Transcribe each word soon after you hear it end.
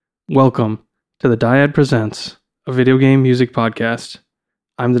Welcome to the Dyad Presents, a video game music podcast.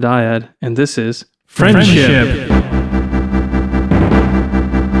 I'm the Dyad, and this is Friendship.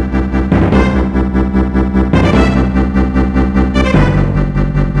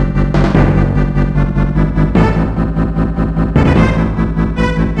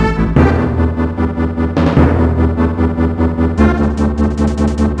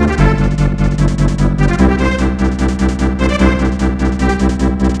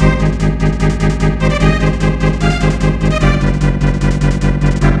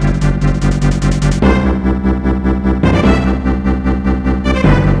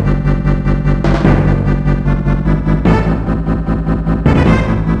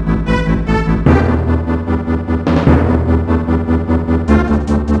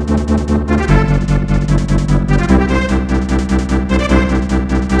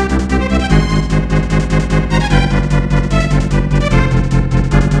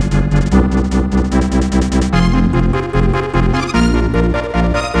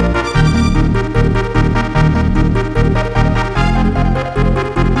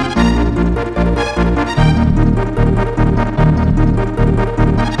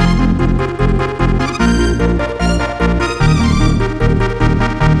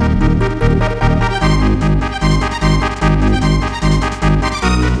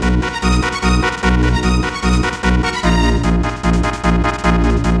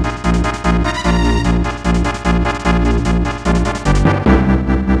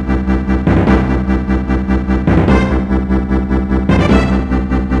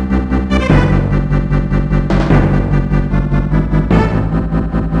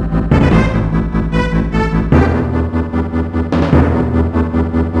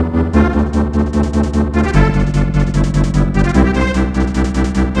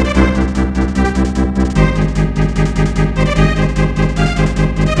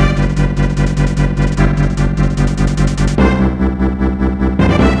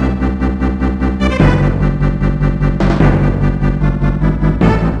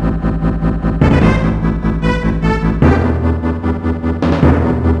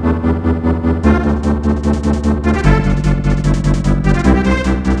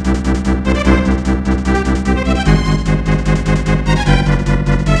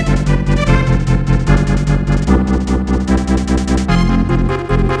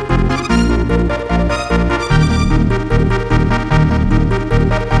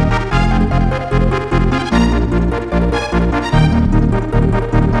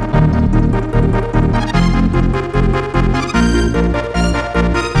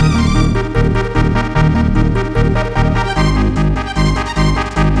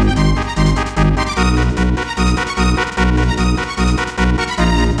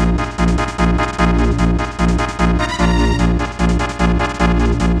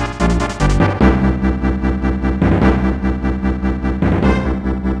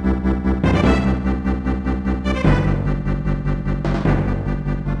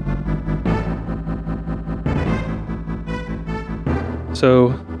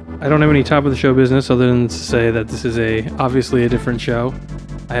 So, I don't have any top of the show business other than to say that this is obviously a different show.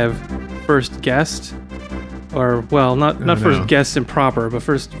 I have first guest, or well, not first guest in proper, but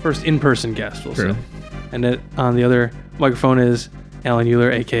first in-person guest, we'll say. And on the other microphone is Alan Euler,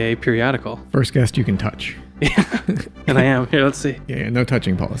 aka Periodical. First guest you can touch. And I am. Here, let's see. Yeah, no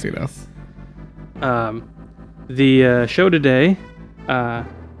touching policy though. The show today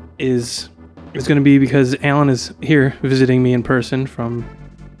is going to be because Alan is here visiting me in person from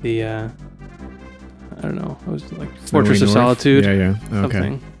the I don't know, it was like Fortress of Solitude. Yeah.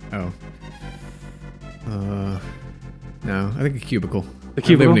 Okay. Something. Oh. No, I think a cubicle. The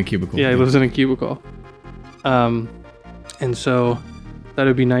cubicle? I live in a cubicle. Yeah, he lives in a cubicle. And so that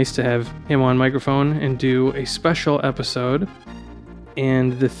would be nice to have him on microphone and do a special episode.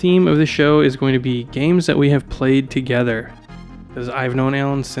 And the theme of the show is going to be games that we have played together. Because I've known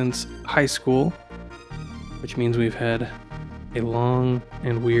Alan since high school, which means we've had a long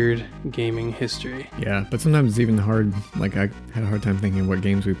and weird gaming history. Yeah, but sometimes it's even hard. Like, I had a hard time thinking what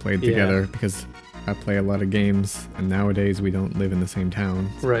games we played together because I play a lot of games, and nowadays we don't live in the same town.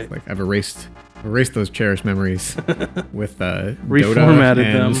 So right. Like, I've erased those cherished memories with reformatted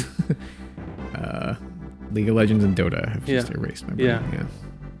Dota them. League of Legends and Dota have just erased my brain.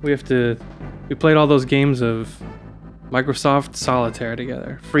 Yeah. We played all those games of Microsoft Solitaire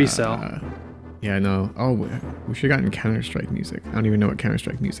together. Free Cell. Yeah, no. Oh, we should have gotten Counter-Strike music. I don't even know what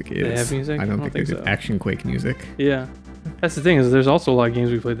Counter-Strike music is. They have music? I don't think they do. Action Quake music. Yeah. That's the thing, is there's also a lot of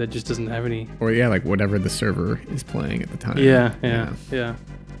games we played that just doesn't have any. Or yeah, like whatever the server is playing at the time. Yeah.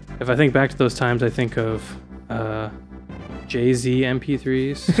 If I think back to those times, I think of Jay-Z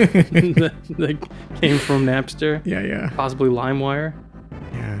MP3s that came from Napster, Yeah. possibly LimeWire.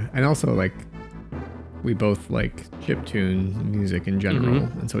 Yeah. And also, like, we both like chiptune music in general.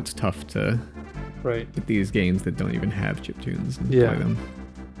 And so it's tough to get these games that don't even have chiptunes and play them.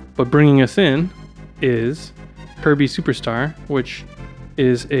 But bringing us in is Kirby Superstar, which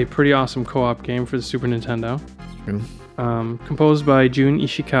is a pretty awesome co-op game for the Super Nintendo. That's true. Composed by Jun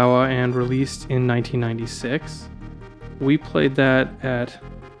Ishikawa and released in 1996. We played that at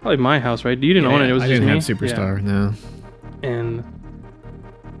probably my house, right? You didn't own it. It was I just didn't me. have Superstar, no. And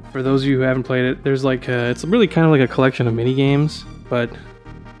for those of you who haven't played it, there's like it's really kind of like a collection of mini games, but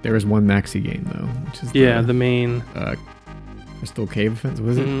there was one maxi game though, which is the main Crystal Cave Offensive.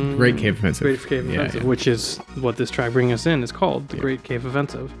 Was it Great Cave Offensive? Great Cave Offensive, which is what this track bringing us in is called, the Great Cave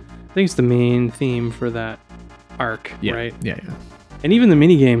Offensive. I think it's the main theme for that arc, right? Yeah. And even the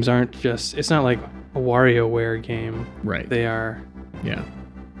mini games aren't just. It's not like a WarioWare game. Right. They are. Yeah.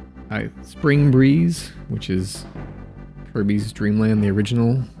 Spring Breeze, which is Kirby's Dream Land, the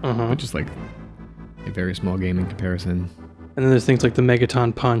original, which is like a very small game in comparison. And then there's things like the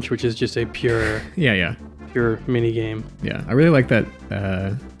Megaton Punch, which is just a pure pure mini game. Yeah, I really like that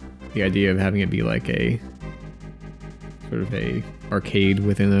the idea of having it be like a sort of a arcade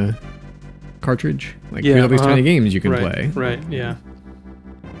within a cartridge. Like here's all these tiny games you can play. Right, yeah.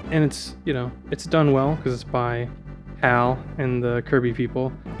 And it's it's done well because it's by HAL and the Kirby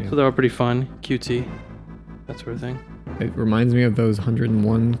people. Yeah. So they're all pretty fun, cutesy, that sort of thing. It reminds me of those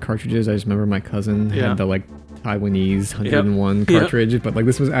 101 cartridges. I just remember my cousin had the like Taiwanese 101 cartridge, but like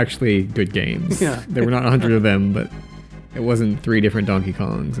this was actually good games. Yeah. There were not 100 of them, but it wasn't 3 different Donkey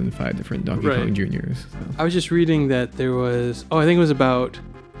Kongs and 5 different Donkey Kong Juniors. So. I was just reading that there was, I think it was about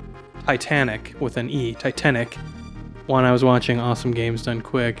Titanic with an E, Titanic, one I was watching Awesome Games Done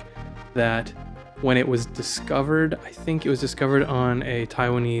Quick, that when it was discovered, I think it was discovered on a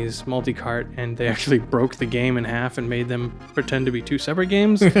Taiwanese multi-cart, and they actually broke the game in half and made them pretend to be 2 separate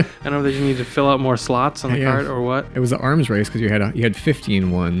games. I don't know if they just needed to fill out more slots on the cart or what. It was an arms race because you had 50 in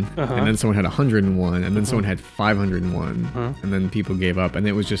one, and then someone had 100 in one, and then someone had 500 in one, and then people gave up, and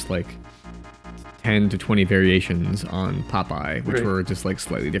it was just like 10 to 20 variations on Popeye, which were just like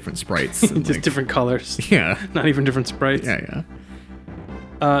slightly different sprites. Just like, different colors. Yeah. Not even different sprites.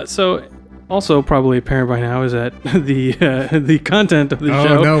 Yeah. So also probably apparent by now is that the content of the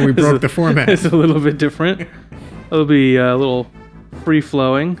show. Oh no, we broke the format. It's a little bit different. It'll be a little free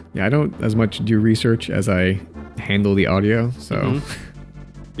flowing. Yeah, I don't as much do research as I handle the audio. So.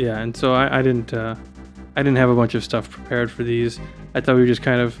 Yeah, and so I didn't have a bunch of stuff prepared for these. I thought we would just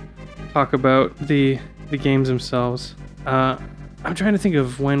kind of talk about the games themselves. I'm trying to think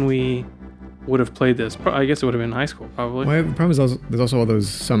of when we would have played this. I guess it would have been in high school, probably. Well, the problem is there's also all those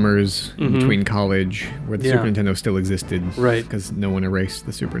summers in between college where the Super Nintendo still existed. Right. Because no one erased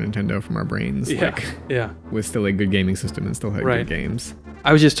the Super Nintendo from our brains. Yeah. With still a good gaming system and still had good games.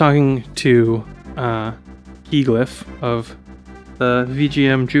 I was just talking to Keyglyph of the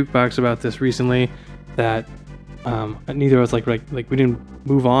VGM Jukebox about this recently, that neither of us like we didn't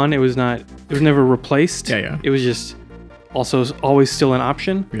move on. It was never replaced. Yeah. It was just also always still an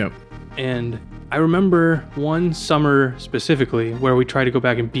option. Yep. And I remember one summer specifically where we tried to go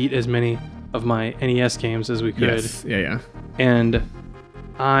back and beat as many of my NES games as we could. Yes. Yeah. And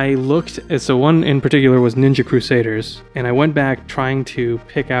I looked at, so one in particular was Ninja Crusaders, and I went back trying to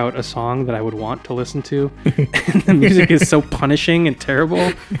pick out a song that I would want to listen to. And the music is so punishing and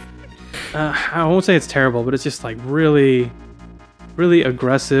terrible. I won't say it's terrible, but it's just like really, really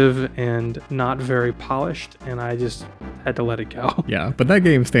aggressive and not very polished, and I just had to let it go. Yeah, but that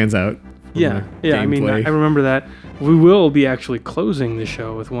game stands out. Yeah. I mean, I remember that. We will be actually closing the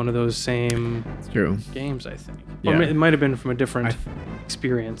show with one of those same games, I think. Yeah. Or it might have been from a different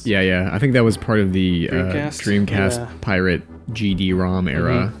experience. Yeah. I think that was part of the Dreamcast Pirate GD-ROM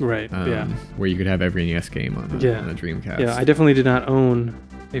era. Right, where you could have every NES game on a Dreamcast. Yeah, I definitely did not own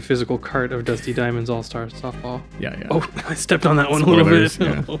a physical cart of Dusty Diamond's All-Star Softball. Yeah. Oh, I stepped on that one Spoilers, a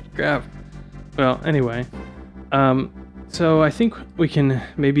little bit. Oh, crap. Well, anyway. So I think we can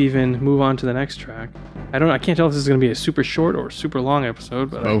maybe even move on to the next track. I can't tell if this is going to be a super short or super long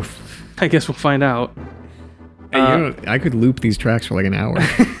episode, but both. I guess we'll find out. Hey, I could loop these tracks for like an hour.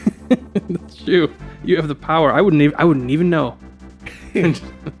 That's true. You have the power. I wouldn't even know.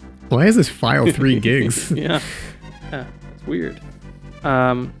 Why is this file 3 gigs? Yeah, it's weird.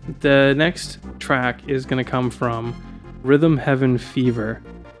 The next track is going to come from Rhythm Heaven Fever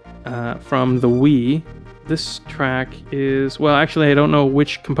from the Wii. This track is, well, actually, I don't know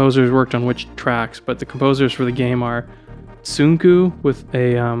which composers worked on which tracks, but the composers for the game are Tsunku with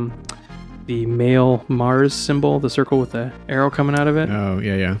a the male Mars symbol, the circle with the arrow coming out of it. Oh,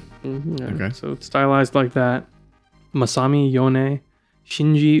 yeah. Okay. So it's stylized like that. Masami Yone,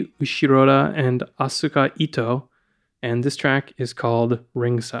 Shinji Ushiroda, and Asuka Ito. And this track is called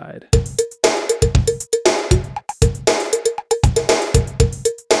Ringside.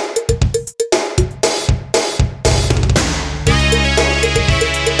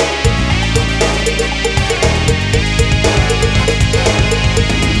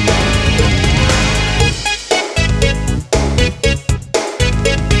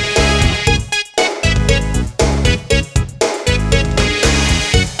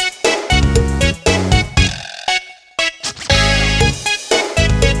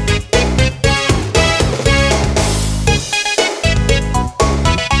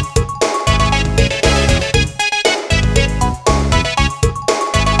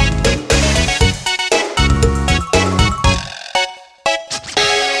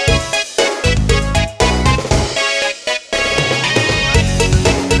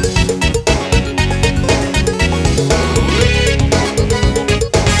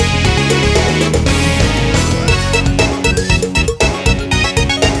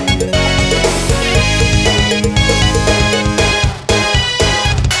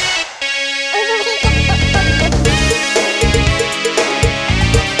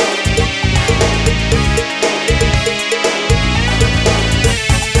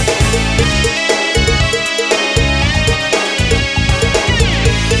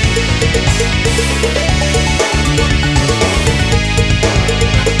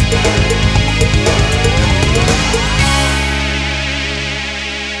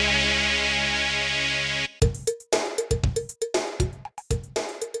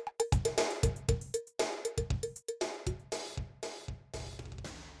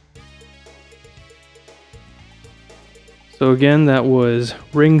 So again, that was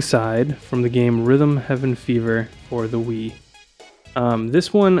Ringside from the game Rhythm Heaven Fever for the Wii.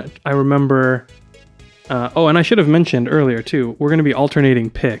 This one, I remember... and I should have mentioned earlier, too, we're going to be alternating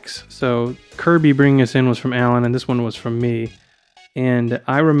picks. So Kirby bringing us in was from Alan, and this one was from me. And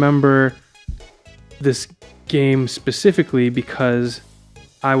I remember this game specifically because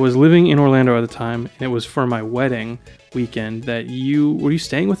I was living in Orlando at the time, and it was for my wedding weekend that were you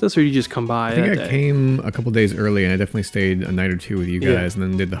staying with us, or did you just come by? I think I came a couple days early, and I definitely stayed a night or two with you guys, and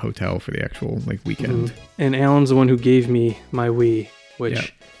then did the hotel for the actual weekend. Mm-hmm. And Alan's the one who gave me my Wii,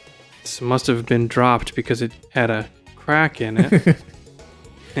 which must have been dropped because it had a crack in it.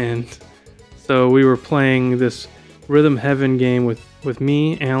 And so we were playing this Rhythm Heaven game with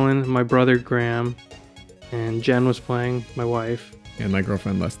me, Alan, my brother Graham, and Jen was playing, my wife. And my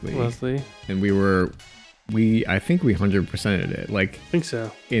girlfriend Leslie. And I think we 100%ed it. I think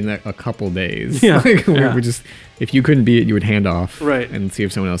so. In a couple days. Yeah. We were just, if you couldn't beat it, you would hand off. Right. And see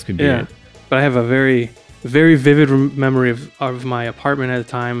if someone else could beat it. But I have a very, very vivid memory of my apartment at the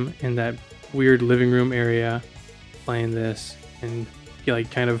time in that weird living room area playing this and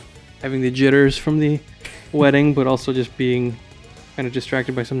kind of having the jitters from the wedding, but also just being kind of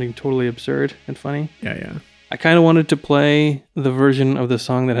distracted by something totally absurd and funny. Yeah. I kind of wanted to play the version of the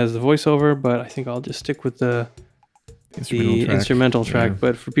song that has the voiceover, but I think I'll just stick with the instrumental track. Yeah.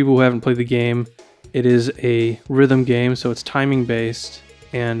 But for people who haven't played the game, it is a rhythm game, so it's timing based,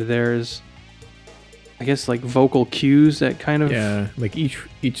 and there's, I guess, vocal cues that kind of... Yeah,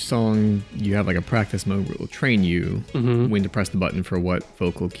 each song, you have a practice mode where it will train you when to press the button for what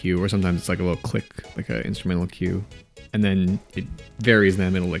vocal cue, or sometimes it's a little click, an instrumental cue. And then it varies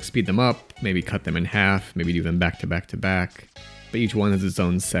them. It'll speed them up, maybe cut them in half, maybe do them back to back to back. But each one has its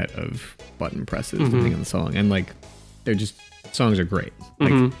own set of button presses depending on the song. And they're just, songs are great.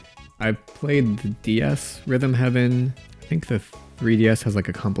 I played the DS Rhythm Heaven. I think the 3DS has a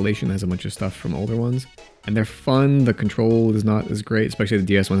compilation that has a bunch of stuff from older ones. And they're fun. The control is not as great, especially the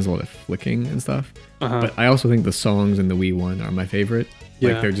DS one has a lot of flicking and stuff. But I also think the songs in the Wii one are my favorite.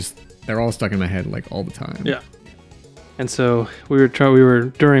 Yeah. They're all stuck in my head all the time. Yeah. And so we were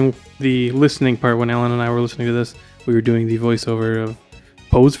during the listening part when Alan and I were listening to this, we were doing the voiceover of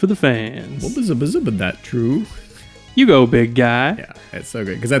Pose for the Fans. What was that true? You go, big guy. Yeah, it's so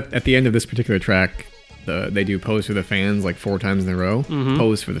good. Because at the end of this particular track, they do Pose for the Fans 4 times in a row.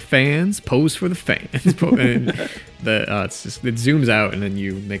 Pose for the fans, pose for the fans. And it's just, it zooms out and then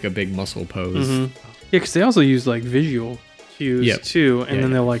you make a big muscle pose. Yeah, because they also use visual cues too. And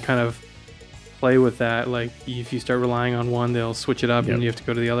then they'll kind of play with that. If you start relying on one, they'll switch it up and you have to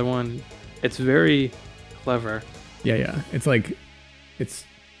go to the other one. It's very clever. Yeah. It's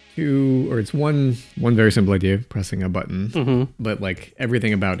it's one very simple idea, pressing a button, but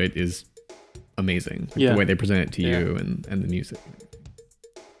everything about it is amazing. The way they present it to you and the music.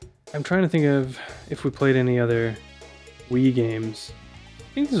 I'm trying to think of if we played any other Wii games.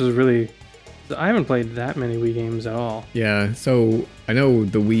 I think this was really... I haven't played that many Wii games at all. Yeah, so I know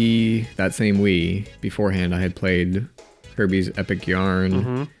the Wii, that same Wii, beforehand I had played Kirby's Epic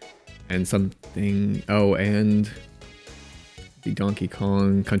Yarn and something... Oh, and the Donkey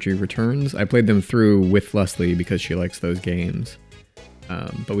Kong Country Returns. I played them through with Leslie because she likes those games.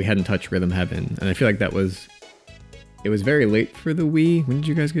 But we hadn't touched Rhythm Heaven. And I feel like that was... It was very late for the Wii. When did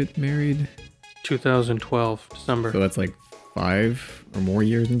you guys get married? 2012, December. So that's like 5 or more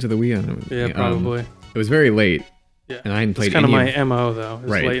years into the Wii. I don't know. Yeah, probably. It was very late. Yeah. And I hadn't played It's kind of my MO, though. It's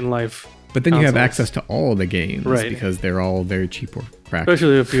late in life. But then you have access to all the games because they're all very cheap or cracked.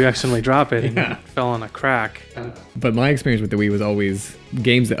 Especially if you accidentally drop it and it fell on a crack. But my experience with the Wii was always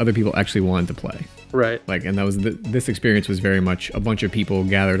games that other people actually wanted to play. Right. Like, and that was this experience was very much a bunch of people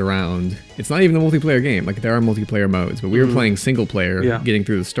gathered around. It's not even a multiplayer game. Like, there are multiplayer modes, but we were playing single player, getting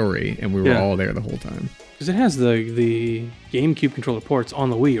through the story, and we were all there the whole time. Because it has the GameCube controller ports on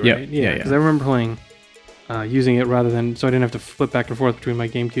the Wii, right? Yeah. Because I remember playing, using it rather than, so I didn't have to flip back and forth between my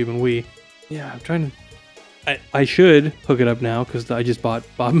GameCube and Wii. Yeah, I'm trying to... I should hook it up now because I just bought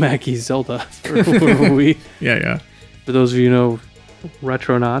Bob Mackey's Zelda for Wii. Yeah. For those of you who know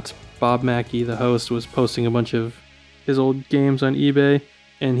Retronauts, Bob Mackey, the host, was posting a bunch of his old games on eBay,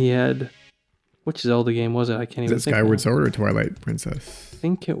 and he had... Which Zelda game was it? I can't even think. Skyward Sword or Twilight Princess? I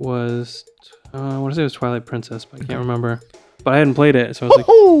think it was... I want to say it was Twilight Princess, but I can't remember. But I hadn't played it, so I was like,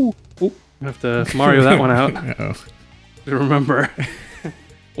 "Oh, I have to Mario that one out." Uh-oh. To remember.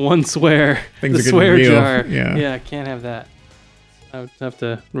 One swear. Things the swear jar. Yeah, can't have that. I would have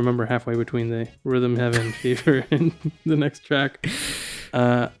to remember halfway between the Rhythm Heaven fever and the next track.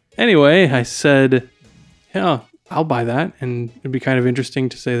 Anyway, I said, yeah, I'll buy that. And it'd be kind of interesting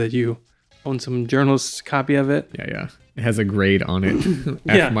to say that you own some journalist's copy of it. Yeah. It has a grade on it.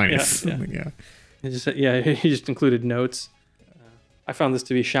 F minus. Yeah. He just included notes. I found this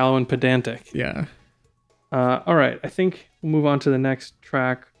to be shallow and pedantic. Yeah. All right, I think we'll move on to the next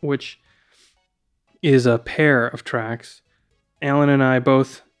track, which is a pair of tracks. Alan and I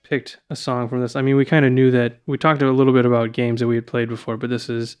both picked a song from this. I mean, we kind of knew that. We talked a little bit about games that we had played before, but this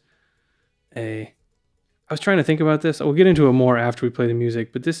is I was trying to think about this. We'll get into it more after we play the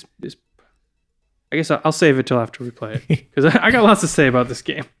music, but this is... I guess I'll save it till after we play it, because I got lots to say about this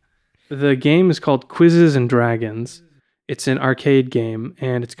game. The game is called Quizzes and Dragons. It's an arcade game,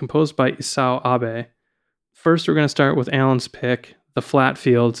 and it's composed by Isao Abe. First, we're going to start with Alan's pick, The Flat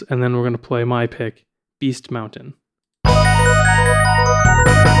Fields, and then we're going to play my pick, Beast Mountain.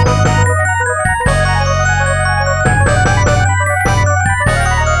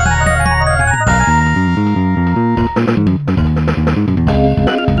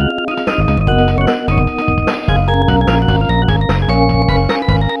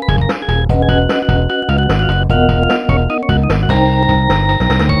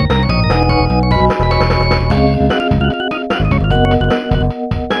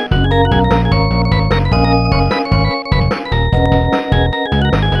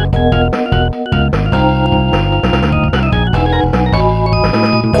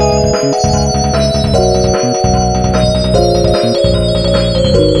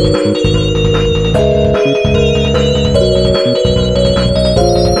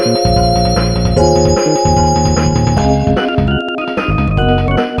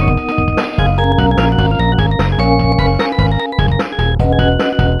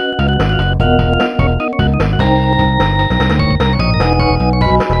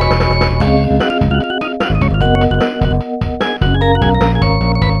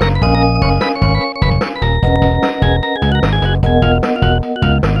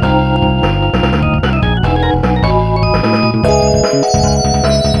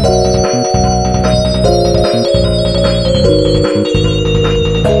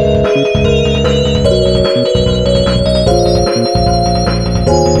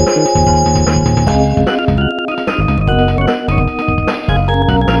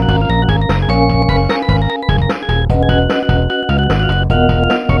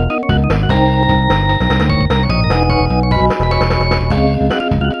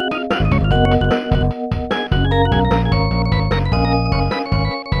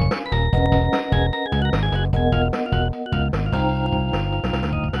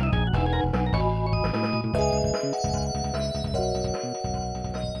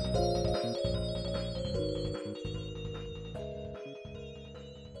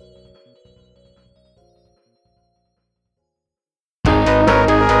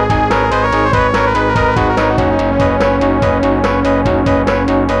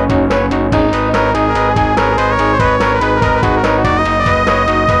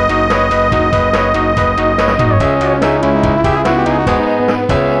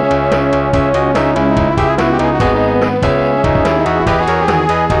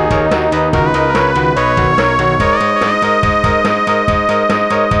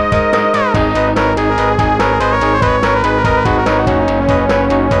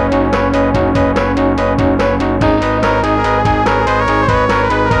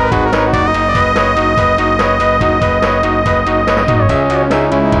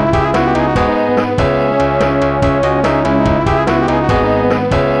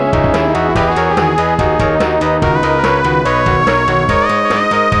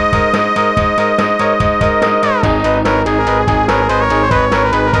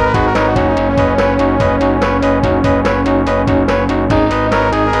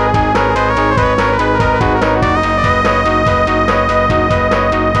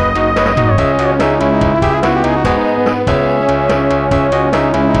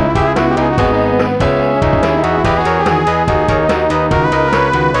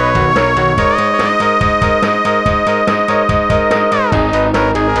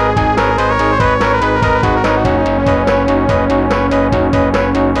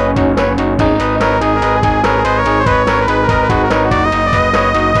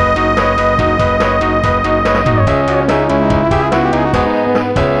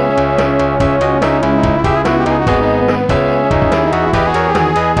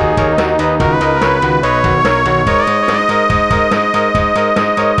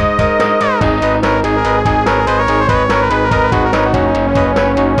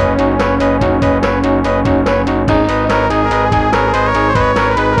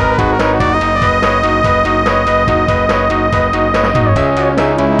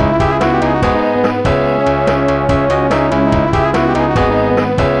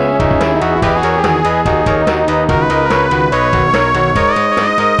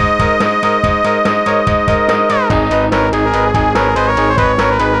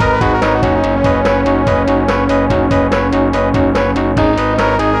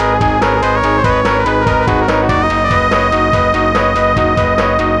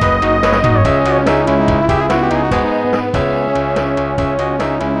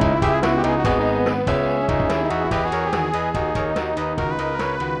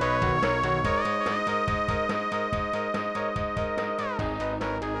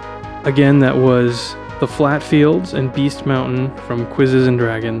 Again, that was The Flat Fields and Beast Mountain from Quizzes and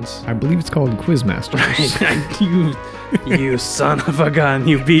Dragons. I believe it's called Quizmasters. you son of a gun,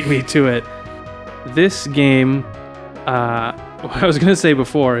 you beat me to it. This game, what I was going to say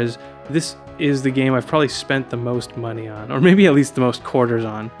before is this is the game I've probably spent the most money on, or maybe at least the most quarters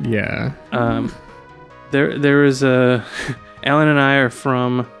on. Yeah. There is a... Alan and I are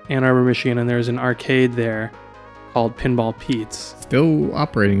from Ann Arbor, Michigan, and there's an arcade there called Pinball Pete's. Still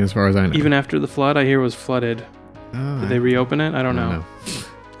operating as far as I know. Even after the flood, I hear was flooded. Did they reopen it? I don't know.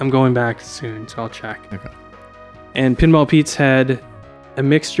 I'm going back soon, so I'll check. Okay. And Pinball Pete's had a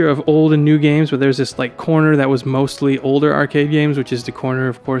mixture of old and new games, but there's this like corner that was mostly older arcade games, which is the corner,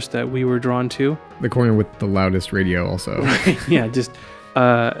 of course, that we were drawn to. The corner with the loudest radio also. Yeah, just...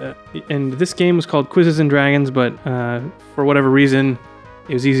 and this game was called Quizzes and Dragons, but for whatever reason,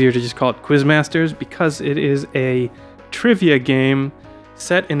 it was easier to just call it Quizmasters because it is a trivia game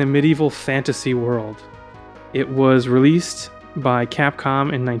set in a medieval fantasy world. It was released by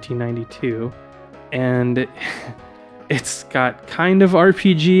Capcom in 1992, and it's got kind of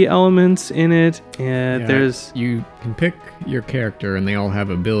RPG elements in it. And you can pick your character, and they all have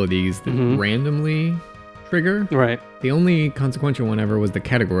abilities that randomly trigger. Right. The only consequential one ever was the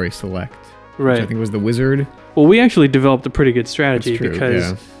category select, right? Which I think was the wizard. Well, we actually developed a pretty good strategy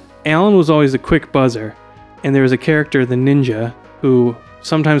because Alan was always the quick buzzer, and there was a character, the ninja, who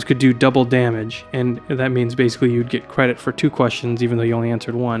sometimes could do double damage, and that means basically you'd get credit for 2 questions even though you only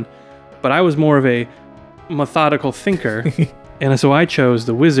answered 1. But I was more of a methodical thinker, and so I chose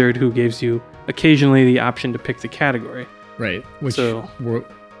the wizard, who gives you occasionally the option to pick the category. Right.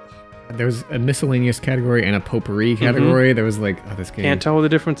 There was a miscellaneous category and a potpourri category. There was this game. Can't tell what the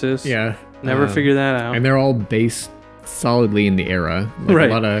difference is. Yeah. Never figured that out. And they're all based solidly in the era. A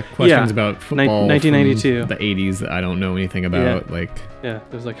lot of questions about football 1992. from the 80s that I don't know anything about.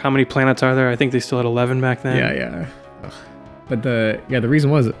 There's how many planets are there? I think they still had 11 back then. Yeah. Ugh. But the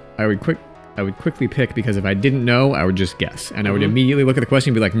reason was I would quickly pick, because if I didn't know, I would just guess, and I would immediately look at the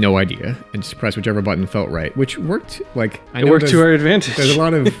question and be like, no idea, and just press whichever button felt right, which worked. It worked to our advantage. There's a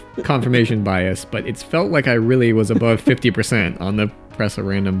lot of confirmation bias, but it's felt like I really was above 50% on the press a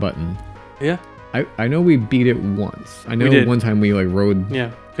random button. Yeah. I know we beat it once. I know one time we rode.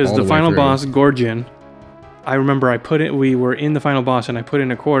 Yeah, because the final boss, Gorgian, I remember we were in the final boss, and I put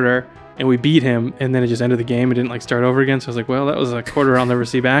in a quarter, and we beat him, and then it just ended the game. It didn't start over again. So I was like, well, that was a quarter I'll never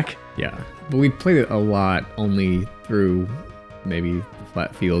see back. Yeah, but we played it a lot only through maybe the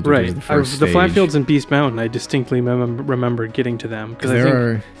Flat Fields. Right. Was the first the Flat Fields and Beast Mountain, I distinctly remember getting to them. Because I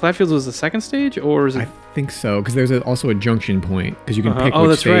think Flat Fields was the second stage, or is it? I think so, because there's also a junction point, because you can pick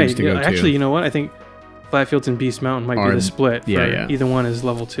which stage to go to. Actually, you know what? I think Flat Fields and Beast Mountain might be the split. Either one is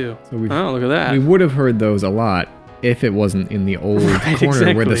level 2. So look at that. We would have heard those a lot if it wasn't in the old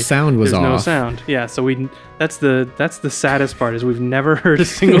corner where the sound was off. There's no sound. Yeah, so that's the saddest part, is we've never heard a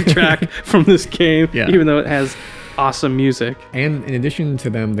single track from this game, even though it has awesome music. And in addition to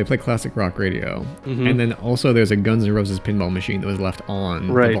them, they play classic rock radio. And then also there's a Guns N' Roses pinball machine that was left on.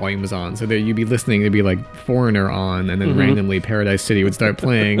 The volume was on. So there you'd be listening, there'd be Foreigner on, and then randomly Paradise City would start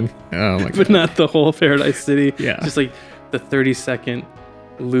playing. Oh my god. But not the whole Paradise City. Yeah. Just the 30-second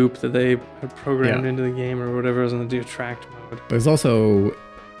loop that they had programmed into the game, or whatever was in the attract mode. But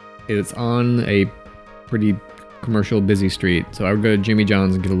it's on a pretty commercial busy street, so I would go to Jimmy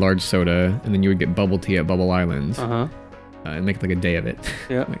John's and get a large soda, and then you would get bubble tea at Bubble Island, and make a day of it.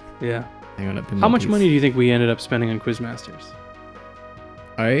 Yeah. Hang on up. How much money do you think we ended up spending on Quizmasters?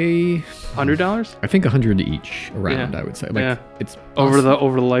 $100? I think 100 each around. I would say. It's over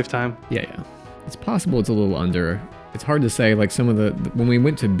the lifetime. Yeah. It's possible it's a little under. It's hard to say. Some of the when we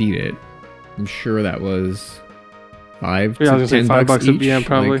went to beat it, I'm sure that was $5 to $10 each. Yeah,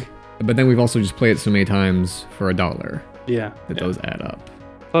 probably. But then we've also just played it so many times for $1. Yeah. Those add up.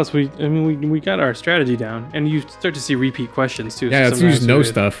 Plus, we got our strategy down, and you start to see repeat questions too. Yeah, so you just know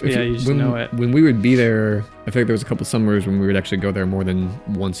stuff. You just know it. When we would be there, I think there was a couple summers when we would actually go there more than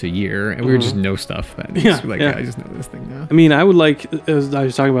once a year, and we would just know stuff then. I just know this thing now. I mean, I would as I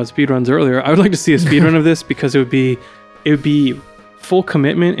was talking about speedruns earlier, I would like to see a speedrun of this, because it would be full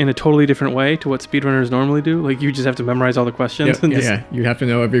commitment in a totally different way to what speedrunners normally do. You just have to memorize all the questions. You have to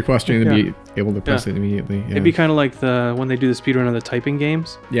know every question to be able to press it immediately. It'd be kind of like when they do the speedrun of the typing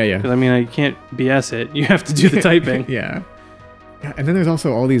games. Yeah. Because I can't BS it. You have to do the typing. Yeah. And then there's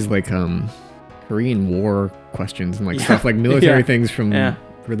also all these Korean War questions and stuff military things from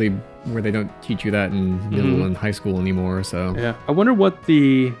really where they don't teach you that in middle and high school anymore. So I wonder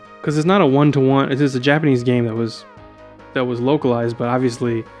because it's not a 1-to-1. It is a Japanese game that was localized, but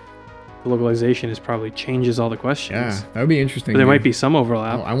obviously the localization is probably changes all the questions. Yeah, that would be interesting. But there might be some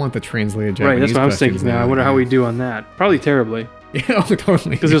overlap. Oh, I want the translated Japanese. Right, that's what I was thinking now. I wonder how we do on that. Probably terribly. Yeah,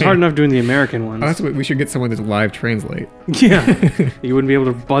 totally. Because it's hard enough doing the American ones. Oh, that's what we should get someone to live translate. Yeah, you wouldn't be able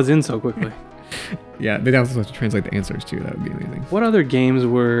to buzz in so quickly. Yeah, they'd also have to translate the answers too. That would be amazing. What other games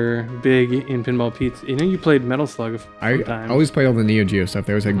were big in Pinball Pete's? You know, you played Metal Slug. I always played all the Neo Geo stuff.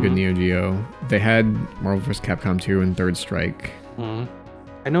 They always had good Neo Geo. They had Marvel vs. Capcom 2 and Third Strike.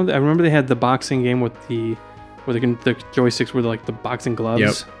 I know. I remember they had the boxing game with the joysticks were like the boxing gloves.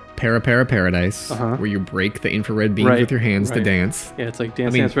 Yep. Para Paradise, where you break the infrared beams with your hands to dance. Yeah, it's like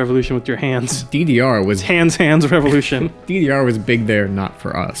Dance Revolution with your hands. DDR was... Hands Revolution. DDR was big there, not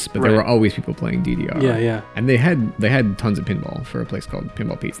for us, but there were always people playing DDR. Yeah, yeah. And they had tons of pinball for a place called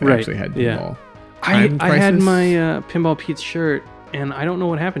Pinball Pete's. They actually had pinball. Yeah. I had my Pinball Pete's shirt, and I don't know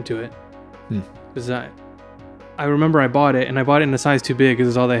what happened to it. Because I remember I bought it, and I bought it in a size too big because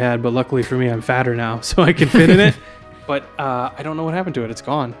it's all they had, but luckily for me, I'm fatter now, so I can fit in it. But I don't know what happened to it. It's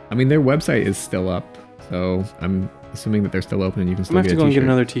gone. I mean, their website is still up, so I'm assuming that they're still open and you can still get a t-shirt. I'm going to have to go and get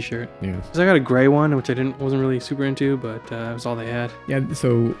another t-shirt. Yeah. Because I got a gray one, which I wasn't really super into, but it was all they had. Yeah,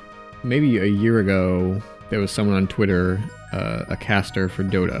 so maybe a year ago, there was someone on Twitter, a caster for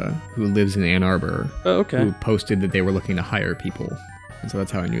Dota, who lives in Ann Arbor, who posted that they were looking to hire people. And so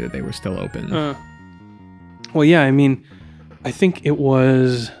that's how I knew that they were still open. Well, yeah, I mean, I think it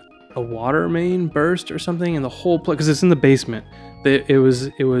was a water main burst or something, and the whole place, because it's in the basement. It was,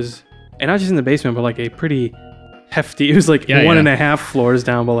 and not just in the basement, but like a pretty hefty. It was like 1.5 floors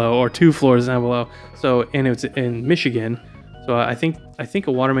down below, or 2 floors down below. So, and it was in Michigan. So I think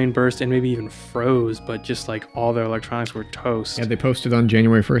a water main burst and maybe even froze, but just like all their electronics were toast. Yeah, they posted on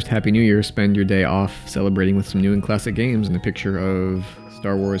January 1st, Happy New Year, spend your day off celebrating with some new and classic games, and a picture of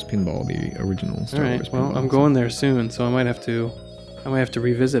Star Wars Pinball, the original Star Wars Pinball. Well, I'm going there soon, so I might have to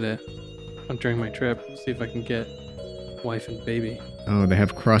revisit it during my trip. See if I can get wife and baby. Oh, they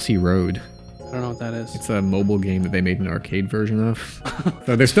have Crossy Road. I don't know what that is. It's a mobile game that they made an arcade version of.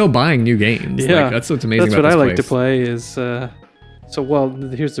 So they're still buying new games. Yeah, that's what's amazing about this place. That's what I like to play is...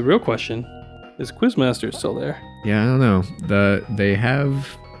 here's the real question. Is Quizmaster still there? Yeah, I don't know. They have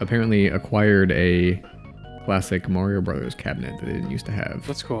apparently acquired a classic Mario Brothers cabinet that they didn't used to have.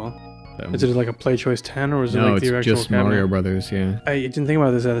 That's cool. Is it like a Play Choice 10 or is it like the actual No, it's just cabinet? Mario Brothers, yeah. I didn't think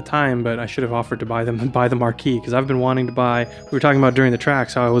about this at the time, but I should have offered to buy the marquee, because I've been wanting to buy... We were talking about during the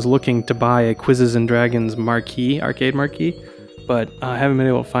tracks how I was looking to buy a Quizzes and Dragons arcade marquee, but I haven't been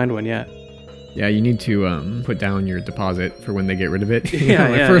able to find one yet. Yeah, you need to put down your deposit for when they get rid of it.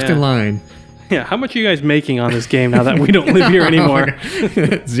 First in line. Yeah, how much are you guys making on this game now that we don't live here anymore?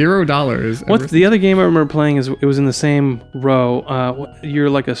 $0. What's the other game I remember playing? It was in the same row. You're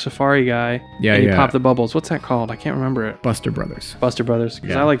like a safari guy. Yeah, and you pop the bubbles. What's that called? I can't remember it. Buster Brothers. Buster Brothers,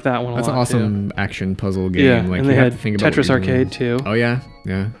 because I like that one a lot. That's an awesome action puzzle game. Yeah, like, and they had Tetris Arcade too. Oh yeah,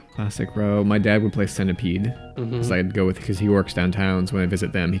 yeah. Classic row. My dad would play Centipede, because I'd go because he works downtown. So when I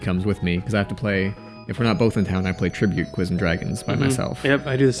visit them, he comes with me because I have to play. If we're not both in town, I play Tribute Quiz and Dragons by myself. Yep,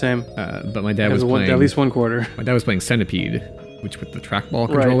 I do the same. But my dad was playing... at least one quarter. My dad was playing Centipede, which with the trackball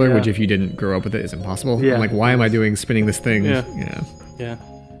controller, which if you didn't grow up with it is impossible. Yeah. I'm like, why am I spinning this thing? Yeah.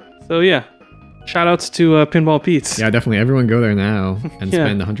 So yeah, shout outs to Pinball Pete's. Yeah, definitely. Everyone go there now and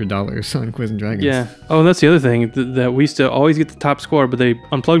spend $100 on Quiz and Dragons. Yeah. Oh, and that's the other thing, that we used to always get the top score, but they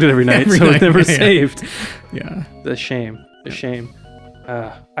unplugged it every night, so it never saved. Yeah. The shame. Shame.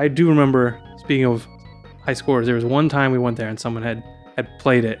 I do remember, speaking of high scores, there was one time we went there and someone had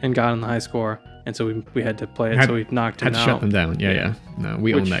played it and gotten the high score, and so we had to play it, so we knocked him out. Had to shut them down. Yeah. No,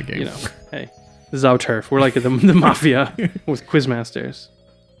 we own that game. Hey, this is our turf. We're like the mafia with Quizmasters.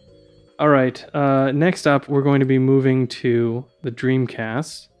 All right, next up, we're going to be moving to the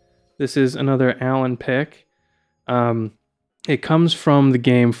Dreamcast. This is another Alan pick. It comes from the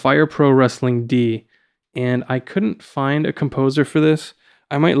game Fire Pro Wrestling D, and I couldn't find a composer for this.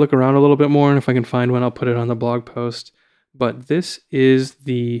 I might look around a little bit more, and if I can find one, I'll put it on the blog post. But this is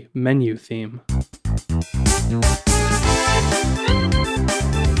the menu theme.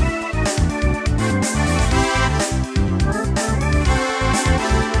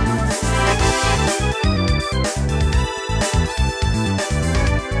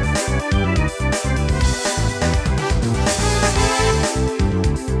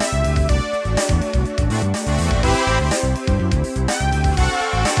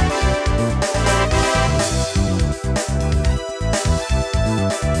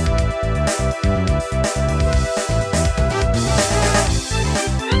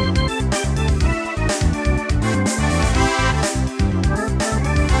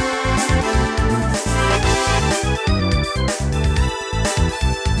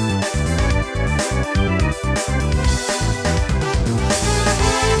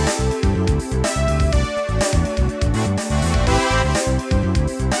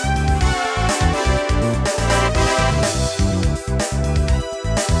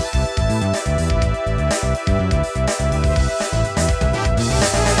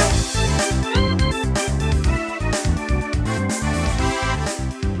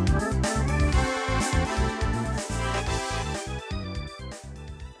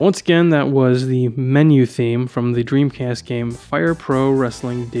 Once again, that was the menu theme from the Dreamcast game Fire Pro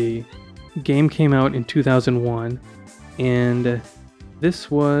Wrestling D. The game came out in 2001, and this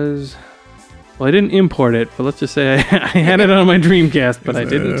was... Well, I didn't import it, but let's just say I had it on my Dreamcast, but I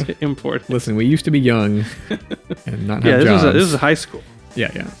didn't import it. Listen, we used to be young and not have jobs. This was high school.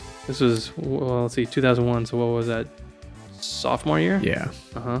 Yeah. This was, well, let's see, 2001, so what was that? Sophomore year? Yeah.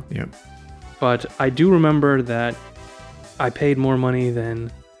 Uh-huh. Yep. But I do remember that I paid more money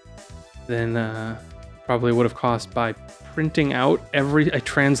than probably would have cost by printing out a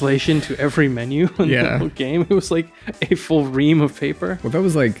translation to every menu in the whole game. It was like a full ream of paper. Well, that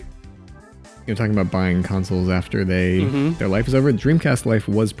was like, you're talking about buying consoles after their life is over. Dreamcast life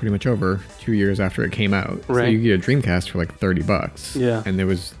was pretty much over 2 years after it came out. Right. So you get a Dreamcast for like $30. Yeah. And there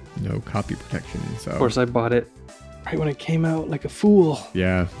was no copy protection. So of course I bought it right when it came out like a fool.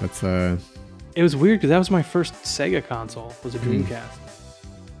 Yeah, that's It was weird because that was my first Sega console, was a Dreamcast.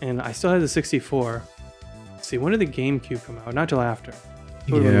 And I still had the 64. Let's see, when did the GameCube come out? Not till after.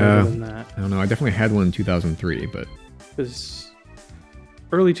 Yeah. Than that. I don't know. I definitely had one in 2003, but... It was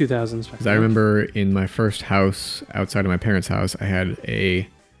early 2000s. Because I remember in my first house, outside of my parents' house, I had a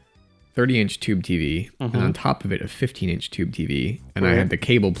 30-inch tube TV, and on top of it, a 15-inch tube TV. And I had the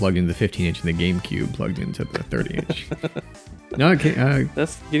cable plugged into the 15-inch and the GameCube plugged into the 30-inch. No,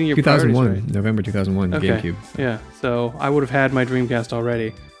 that's getting your 2001, right. November 2001, okay. GameCube. Yeah, so I would have had my Dreamcast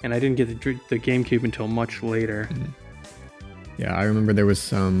already, and I didn't get the GameCube until much later. Yeah, I remember there was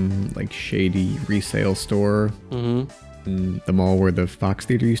some like shady resale store in the mall where the Fox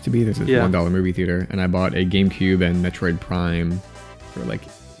Theater used to be. There's a $1 movie theater, and I bought a GameCube and Metroid Prime for like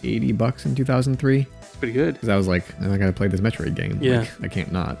 $80 in 2003. It's pretty good. Because I was like, I gotta play this Metroid game. Yeah, like, I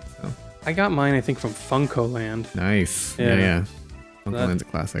can't not. So. I got mine, I think, from Funko Land. Nice. Yeah. Funko Land's a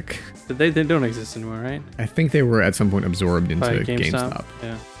classic. They don't exist anymore, right? I think they were at some point absorbed into GameStop.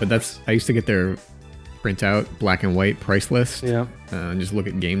 Yeah. But I used to get their print out black and white price list. Yeah. And just look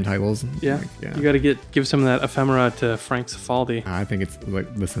at game titles. Yeah. You got to give some of that ephemera to Frank Cifaldi. I think it's like,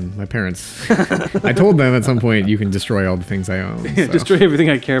 listen, my parents, I told them at some point, you can destroy all the things I own. So. Destroy everything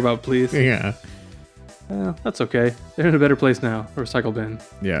I care about, please. Yeah. That's okay. They're in a better place now. A recycle bin.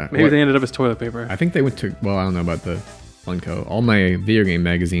 Yeah. Maybe they ended up as toilet paper. I think they went to, well, I don't know about the Funko. All my video game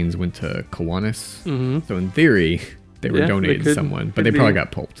magazines went to Kiwanis. So in theory, they were donated to someone, but they probably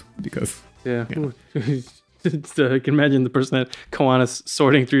got pulped because... Yeah. I can imagine the person at Kiwanis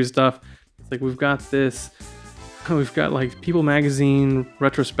sorting through stuff. It's like, we've got this. We've got like People Magazine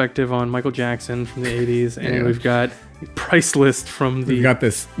retrospective on Michael Jackson from the 80s, and we've got price list from the... We've got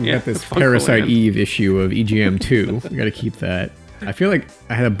this Parasite Eve issue of EGM 2. We got to keep that. I feel like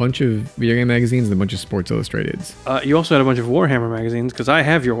I had a bunch of video game magazines and a bunch of Sports Illustrateds. You also had a bunch of Warhammer magazines, because I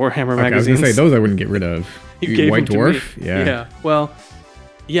have your Warhammer magazines. I was going to say, those I wouldn't get rid of. You gave White them Dwarf? To me. Yeah. Well...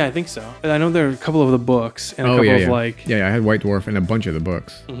 Yeah, I think so. I know there are a couple of the books and a couple of like... Yeah, I had White Dwarf and a bunch of the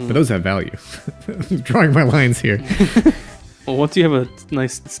books. But those have value. I'm drawing my lines here. Well, once you have a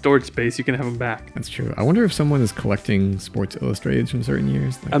nice storage space, you can have them back. That's true. I wonder if someone is collecting Sports Illustrated from certain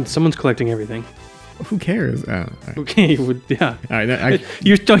years. Like, someone's collecting everything. Who cares? Okay, yeah.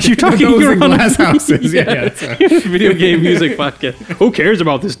 You're talking those in glass houses. Yeah. Video game music podcast. Who cares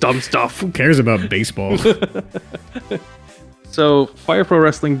about this dumb stuff? Who cares about baseball? So, Fire Pro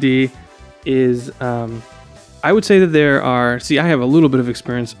Wrestling D is, I would say that there are... See, I have a little bit of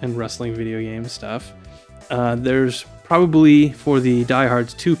experience in wrestling video game stuff. There's probably, for the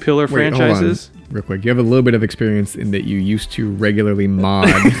diehards, 2 pillar franchises. Hold on, real quick. You have a little bit of experience in that you used to regularly mod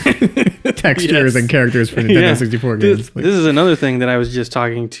textures and characters for Nintendo 64 games. This is another thing that I was just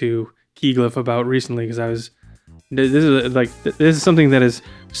talking to Keyglyph about recently, because I was... This is something that is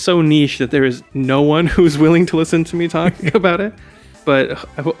so niche that there is no one who's willing to listen to me talk about it. But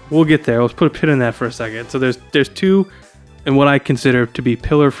we'll get there. Let's put a pin in that for a second. So there's 2 in what I consider to be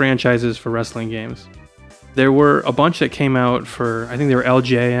pillar franchises for wrestling games. There were a bunch that came out for, I think they were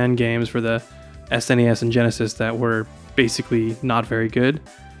LJN games for the SNES and Genesis that were basically not very good.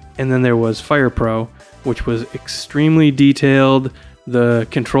 And then there was Fire Pro, which was extremely detailed. The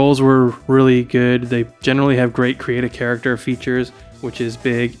controls were really good. They generally have great creative character features, which is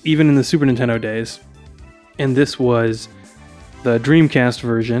big, even in the Super Nintendo days. And this was the Dreamcast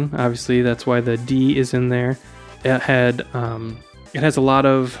version. Obviously, that's why the D is in there. It has a lot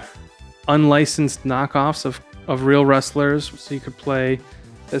of unlicensed knockoffs of real wrestlers, so you could play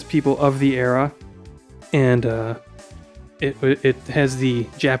as people of the era. And it has the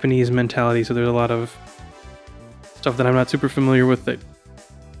Japanese mentality, so there's a lot of stuff that I'm not super familiar with, that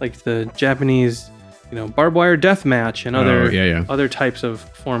like the Japanese, barbed wire death match and other types of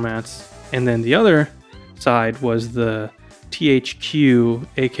formats. And then the other side was the THQ,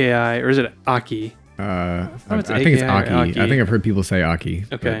 AKI, or is it Aki? I think it's Aki. I think I've heard people say Aki.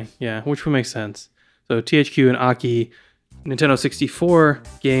 Okay, yeah, which would make sense. So THQ and Aki, Nintendo 64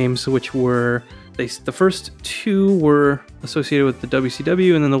 games, which were the first two were associated with the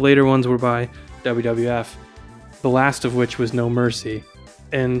WCW, and then the later ones were by WWF. The last of which was No Mercy.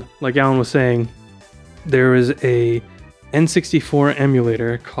 And like Alan was saying, there is a N64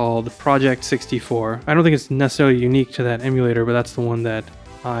 emulator called Project 64. I don't think it's necessarily unique to that emulator, but that's the one that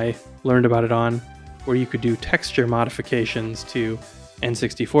I learned about it on, where you could do texture modifications to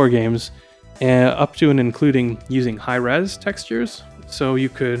N64 games, up to and including using high-res textures. So you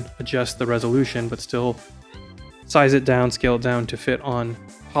could adjust the resolution, but still size it down, scale it down to fit on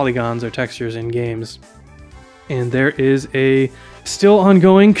polygons or textures in games. And there is a still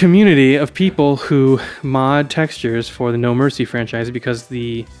ongoing community of people who mod textures for the No Mercy franchise because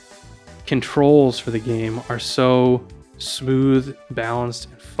the controls for the game are so smooth, balanced,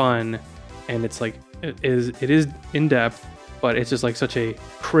 and fun. And it's like, it is in depth, but it's just like such a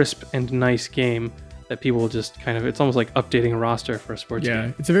crisp and nice game that people just kind of, it's almost like updating a roster for a sports game.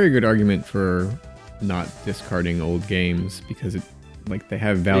 Yeah, it's a very good argument for not discarding old games because they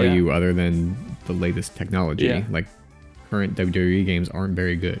have value other than the latest technology. Yeah. Like current WWE games aren't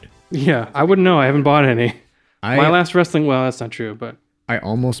very good. Yeah, I wouldn't know. I haven't bought any. My last wrestling, well, that's not true, but I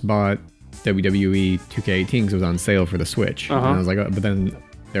almost bought WWE 2K18 because it was on sale for the Switch. And I was like, but then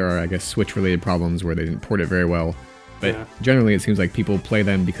there are, I guess, Switch-related problems where they didn't port it very well. But generally, it seems like people play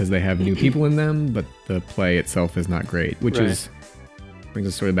them because they have new people in them, but the play itself is not great, which brings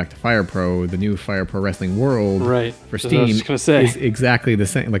us sort of back to Fire Pro. The new Fire Pro Wrestling World for Steam is exactly the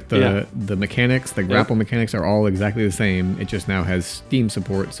same. Like the mechanics, the grapple mechanics are all exactly the same. It just now has Steam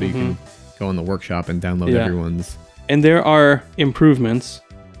support, so you can go on the workshop and download everyone's. And there are improvements.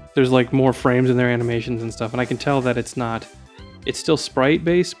 There's like more frames in their animations and stuff, and I can tell that it's still sprite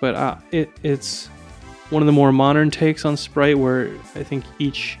based, but it's one of the more modern takes on sprite where I think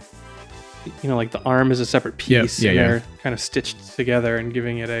each, like the arm is a separate piece and they're kind of stitched together and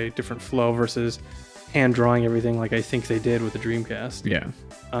giving it a different flow versus hand drawing everything like I think they did with the Dreamcast. Yeah.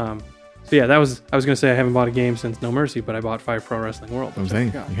 So yeah, I was going to say I haven't bought a game since No Mercy, but I bought Fire Pro Wrestling World. I'm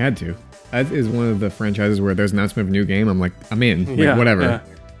saying, you had to. That is one of the franchises where there's an announcement of a new game, I'm like, I'm in. Whatever. Yeah.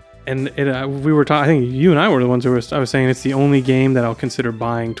 And we were talking, I think you and I were the ones I was saying it's the only game that I'll consider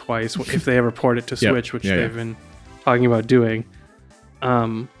buying twice if they ever port it to Switch, which they've been talking about doing.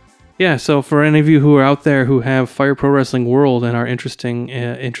 So for any of you who are out there who have Fire Pro Wrestling World and are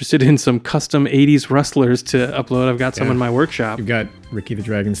interested in some custom 80s wrestlers to upload, I've got some in my workshop. You've got Ricky the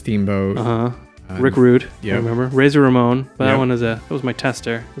Dragon Steamboat. Rick Rude, I remember. Razor Ramon, but that was my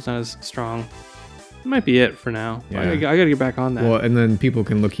tester. It was not as strong. It might be it for now. Yeah. I got to get back on that. Well, and then people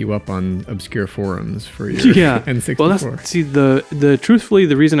can look you up on obscure forums for your N64. Well, truthfully,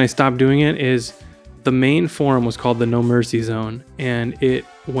 the reason I stopped doing it is the main forum was called the No Mercy Zone, and it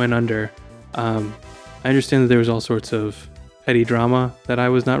went under. I understand that there was all sorts of petty drama that I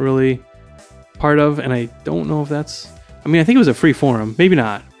was not really part of, and I don't know if that's... I mean, I think it was a free forum. Maybe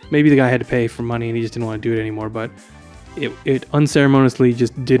not. Maybe the guy had to pay for money and he just didn't want to do it anymore, but it unceremoniously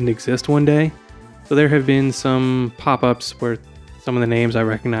just didn't exist one day. So there have been some pop-ups where some of the names I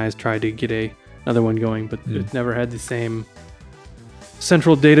recognized tried to get another one going, but it never had the same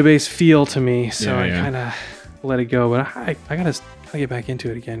central database feel to me. So I kind of let it go. But I gotta get back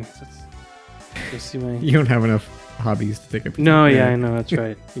into it again. You don't have enough hobbies to take up. No, I know that's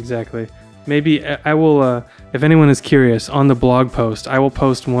right. Exactly. Maybe I will. If anyone is curious, on the blog post, I will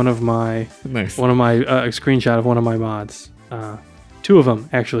post one of my screenshot of one of my mods. Two of them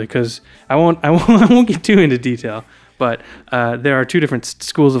actually, because I won't get too into detail. But there are two different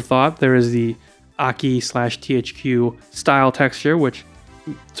schools of thought. There is the Aki/THQ style texture, which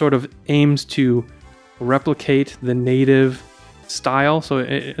sort of aims to replicate the native style, so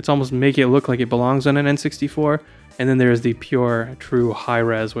it's almost make it look like it belongs on an N64. And then there's the pure, true high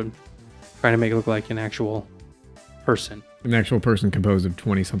res, when trying to make it look like an actual person. An actual person composed of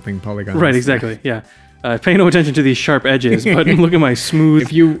 20-something polygons. Right, exactly. Yeah. Pay no attention to these sharp edges, but look at my smooth.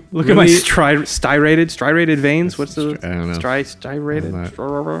 If you at my striated veins. What's the I don't know. Striated?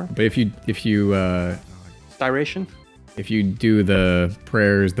 But if you striation. If you do the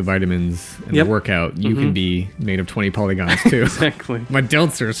prayers, the vitamins, and the workout, you can be made of 20 polygons too. Exactly. My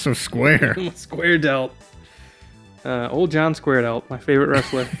delts are so square. Square delt. Old John Square Delt, my favorite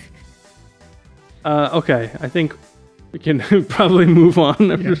wrestler. Okay, I think we can probably move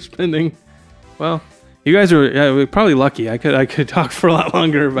on after spending. Well, you guys are probably lucky. I could talk for a lot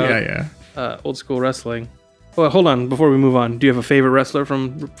longer about old school wrestling. Well, hold on. Before we move on, do you have a favorite wrestler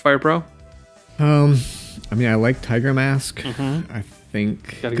from Fire Pro? I mean, I like Tiger Mask. Mm-hmm. I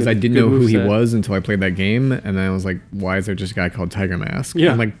think because I didn't know who he was until I played that game, and then I was like, why is there just a guy called Tiger Mask?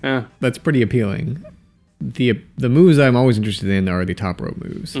 Yeah. I'm like, that's pretty appealing. The moves I'm always interested in are the top rope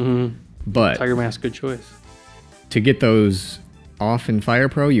moves. Mm-hmm. But Tiger Mask, good choice. To get those off in Fire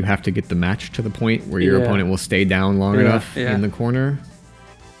Pro, you have to get the match to the point where your opponent will stay down long enough in the corner.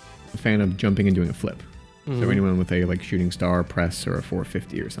 I'm a fan of jumping and doing a flip. So anyone with a like shooting star press or a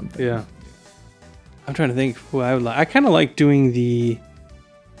 450 or something. Yeah. I'm trying to think who I would like. I kind of like doing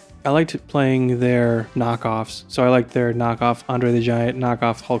I liked playing their knockoffs. So I like their knockoff Andre the Giant,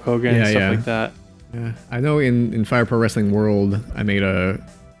 knockoff Hulk Hogan, and stuff like that. Yeah. I know in Fire Pro Wrestling World, I made a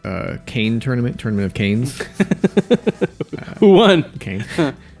Kane tournament of Canes. Who won? Kane.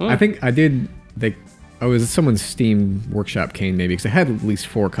 I think I did. I was someone's Steam Workshop Kane maybe because I had at least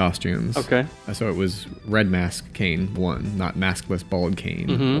 4 costumes. Okay. So it was Red Mask Kane won, not Maskless Bald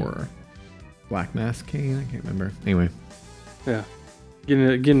Kane or Black Mask Kane. I can't remember. Anyway. Yeah.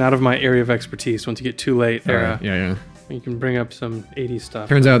 Getting out of my area of expertise once you get too late era. Yeah. You can bring up some 80s stuff.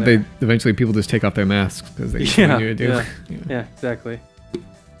 Turns out eventually people just take off their masks because they know what to do. Yeah, exactly.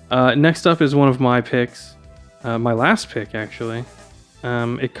 Next up is one of my picks. My last pick, actually.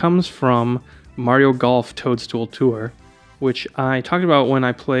 It comes from Mario Golf Toadstool Tour, which I talked about when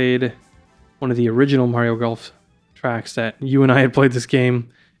I played one of the original Mario Golf tracks that you and I had played this game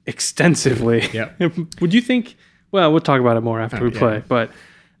extensively. Yeah. Would you think... Well, we'll talk about it more after we play. But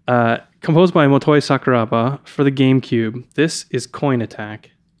composed by Motoi Sakuraba for the GameCube, this is Coin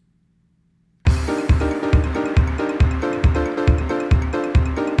Attack.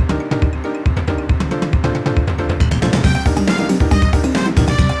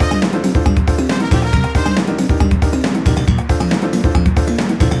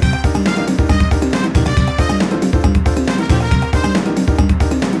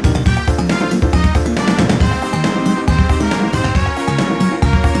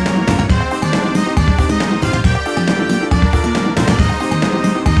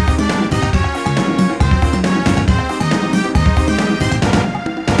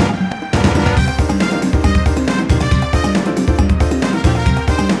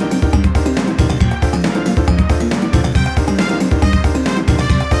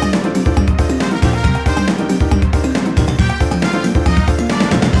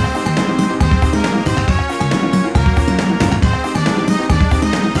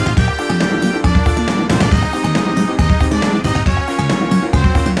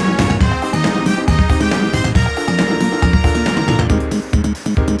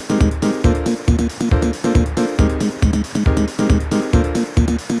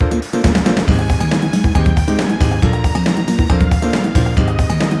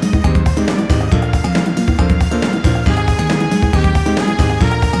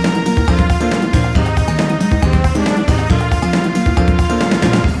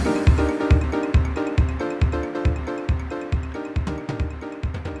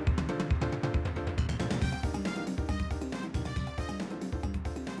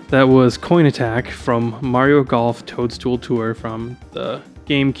 That was Coin Attack from Mario Golf Toadstool Tour from the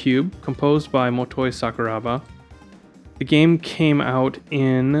GameCube, composed by Motoi Sakuraba. The game came out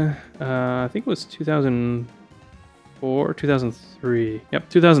in, I think it was 2004, 2003. Yep,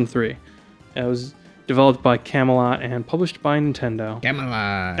 2003. It was developed by Camelot and published by Nintendo.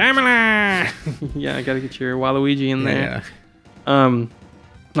 Camelot! Yeah, I gotta get your Waluigi in there. Yeah.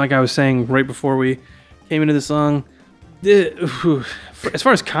 Like I was saying right before we came into the song, as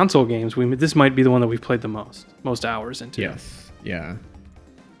far as console games, this might be the one that we've played the most hours into. Yes. Yeah.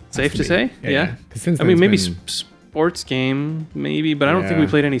 Safe to say? Yeah. Since I mean, maybe sports game, maybe, but I don't think we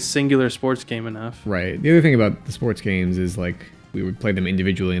played any singular sports game enough. Right. The other thing about the sports games is like we would play them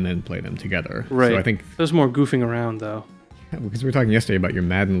individually and then play them together. Right. So I think there's more goofing around though. Yeah, because we were talking yesterday about your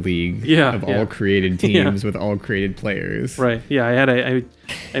Madden League of all created teams with all created players. Right. Yeah.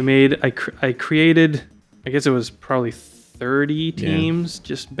 I created, I guess it was probably 30 teams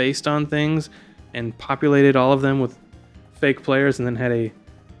just based on things, and populated all of them with fake players, and then had a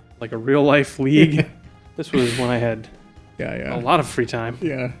real life league. This was when I had a lot of free time.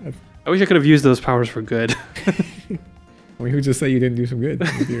 Yeah. I wish I could have used those powers for good. I mean, who just say you didn't do some good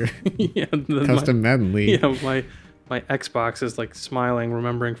with your custom Madden League? Yeah, my Xbox is like smiling,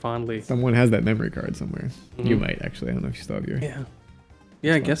 remembering fondly. Someone has that memory card somewhere. Mm-hmm. You might actually. I don't know if you still have your. Yeah,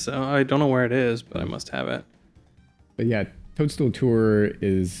 I guess so. I don't know where it is, but I must have it. But yeah, Toadstool Tour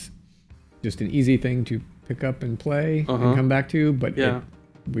is just an easy thing to pick up and play and come back to. But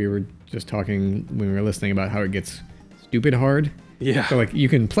we were just talking when we were listening about how it gets stupid hard. Yeah. So like you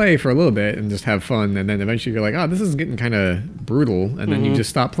can play for a little bit and just have fun, and then eventually you're like, oh, this is getting kind of brutal, and then you just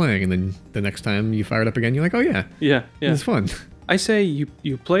stop playing, and then the next time you fire it up again, you're like, oh yeah, it's fun. I say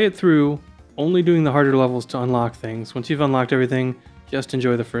you play it through, only doing the harder levels to unlock things. Once you've unlocked everything, just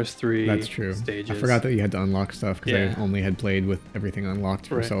enjoy the first 3 That's true. stages. I forgot that you had to unlock stuff because I only had played with everything unlocked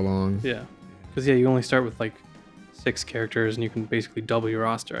for so long. Yeah. Because, you only start with like 6 characters and you can basically double your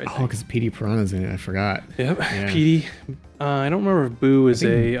roster, I think. Oh, because Petey Piranha's in it. I forgot. Yep. Yeah. Petey. I don't remember if Boo is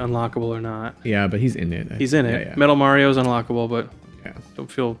unlockable or not. Yeah, but he's in it. He's in it. Yeah. Metal Mario's unlockable, but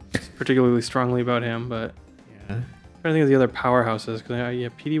don't feel particularly strongly about him. But I'm trying to think of the other powerhouses.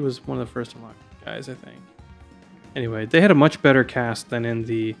 Because, Petey was one of the first unlocked guys, I think. Anyway, they had a much better cast than in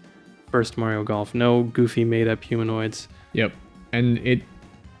the first Mario Golf. No goofy made-up humanoids. Yep. And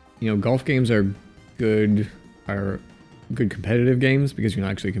golf games are good competitive games because you're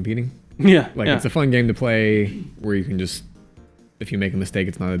not actually competing. Yeah. It's a fun game to play where you can just, if you make a mistake,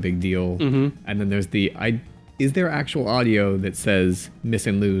 it's not a big deal. Mm-hmm. And then there's is there actual audio that says miss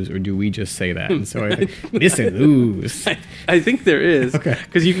and lose, or do we just say that? And so I think, miss and lose. I think there is. Okay.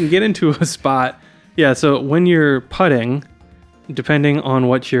 Because you can get into a spot. Yeah, so when you're putting, depending on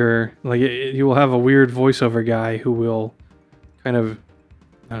what you're, you will have a weird voiceover guy who will kind of,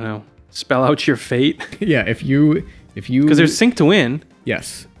 I don't know, spell out your fate. Yeah, if you... Because there's sink to win.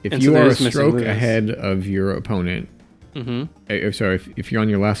 Yes. If you are a stroke ahead of your opponent... Mm-hmm. Sorry, if you're on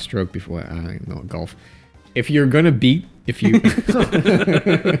your last stroke before... I don't know, golf. If you're going to beat... If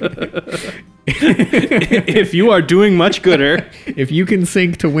you are doing much gooder, if you can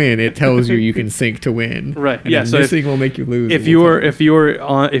sink to win, it tells you can sink to win. Right. And so missing will make you lose. If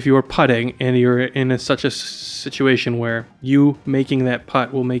you're putting and you're in such a situation where you making that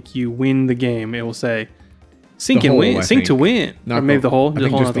putt will make you win the game, it will say sink and win, sink to win. Not or maybe the hole. I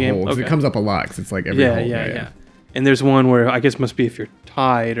think just the hole. Okay. It comes up a lot because it's like every hole. Yeah. And there's one where I guess it must be if you're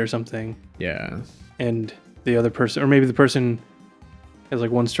tied or something. Yeah. And the other person, or maybe the person has like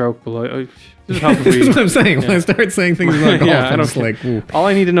one stroke below. This is what I'm saying. When I start saying things about golf, I'm just like, ooh. All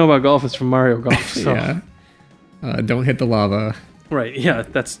I need to know about golf is from Mario Golf. So. Don't hit the lava. Right. Yeah,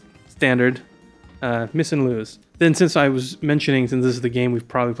 that's standard. Miss and lose. Then since I was mentioning, since this is the game we've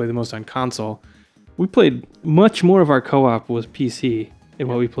probably played the most on console, we played much more of our co-op was PC in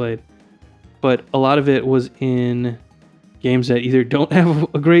what we played. But a lot of it was in games that either don't have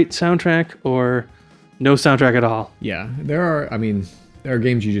a great soundtrack or no soundtrack at all. Yeah, there are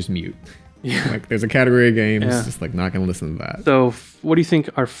games you just mute. Yeah. Like there's a category of games, just like not gonna listen to that. So what do you think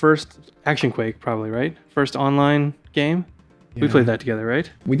our first Action Quake, probably, right? First online game? Yeah. We played that together, right?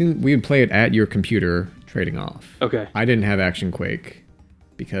 We would play it at your computer trading off. Okay. I didn't have Action Quake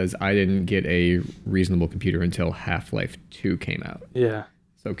because I didn't get a reasonable computer until Half-Life 2 came out. Yeah.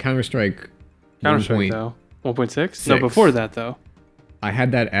 So Counter-Strike though. 1.6? No, before that though. I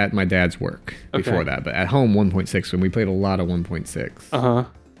had that at my dad's work before that, but at home 1.6, and we played a lot of 1.6. Uh-huh.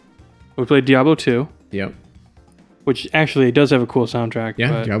 We played Diablo 2. Yep. Which actually does have a cool soundtrack.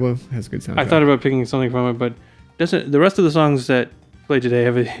 Yeah, Diablo has a good soundtrack. I thought about picking something from it, but the rest of the songs that played today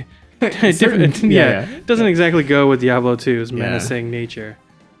have a different... doesn't exactly go with Diablo 2's menacing nature.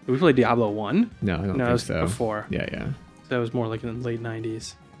 Did we play Diablo 1? No, I don't think so. No, it was before. Yeah. So that was more like in the late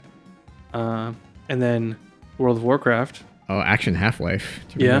 90s. And then World of Warcraft. Oh, Action Half-Life.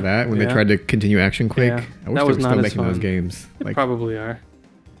 Do you remember that? When they tried to continue Action Quake? Yeah. I wish they were still making those games. They probably are.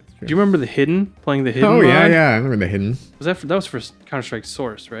 Do you remember The Hidden? Playing The Hidden mod? Oh, yeah. I remember The Hidden. That was for Counter-Strike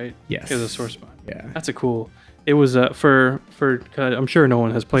Source, right? Yes. It was a Source mod. Yeah. That's a cool... It was for I'm sure no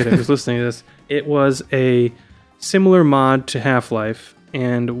one has played it who's listening to this. It was a similar mod to Half-Life,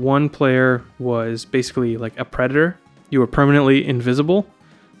 and one player was basically like a predator. You were permanently invisible,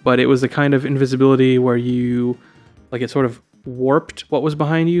 but it was the kind of invisibility where you... Like it sort of warped what was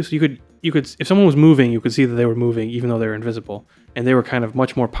behind you, so you could if someone was moving, you could see that they were moving even though they were invisible, and they were kind of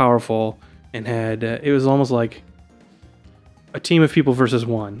much more powerful and had it was almost like a team of people versus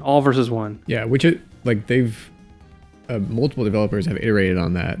one, all versus one. Yeah, which they've multiple developers have iterated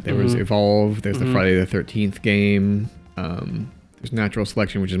on that. There was Evolve. There's the Friday the 13th game. There's Natural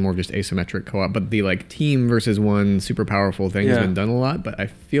Selection, which is more just asymmetric co-op, but the like team versus one super powerful thing has been done a lot. But I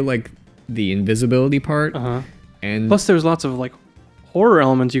feel like the invisibility part. And plus there's lots of like horror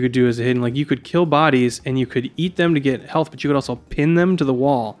elements you could do as a hidden, like you could kill bodies and you could eat them to get health, but you could also pin them to the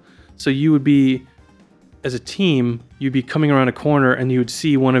wall. So you would be, as a team, you'd be coming around a corner and you would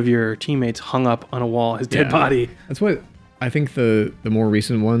see one of your teammates hung up on a wall, his dead body. That's what I think the more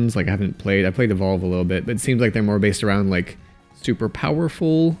recent ones, like I played Evolve a little bit, but it seems like they're more based around like super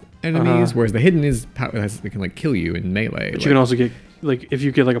powerful enemies, whereas the hidden they can like kill you in melee. But you can also get like if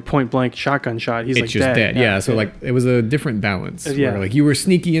you get like a point blank shotgun shot, he's it's like just dead. Yeah, so like it was a different balance. Where like you were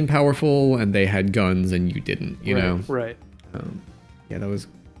sneaky and powerful, and they had guns and you didn't. You know. Right. Yeah, that was.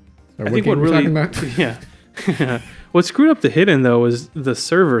 I think what really. Yeah. What screwed up the hidden though was the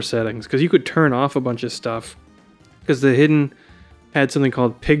server settings, because you could turn off a bunch of stuff. Because the hidden had something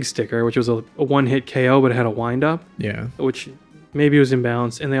called Pig Sticker, which was a one-hit KO, but it had a wind-up. Yeah. Which maybe was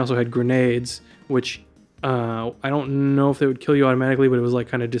imbalanced, and they also had grenades, which I don't know if they would kill you automatically, but it was like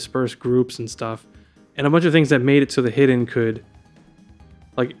kind of dispersed groups and stuff, and a bunch of things that made it so the hidden could.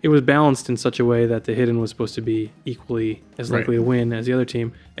 Like, it was balanced in such a way that the hidden was supposed to be equally as likely to win as the other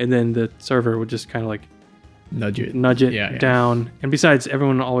team, and then the server would just kind of like nudge it down. And besides,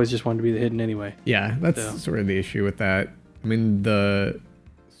 everyone always just wanted to be the hidden anyway. Yeah, that's sort of the issue with that. I mean, the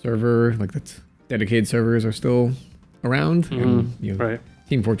server, like that's dedicated servers are still around. And, you know,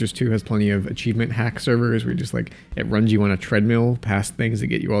 Team Fortress 2 has plenty of achievement hack servers where just like it runs you on a treadmill past things to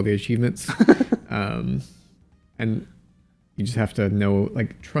get you all the achievements. And you just have to know,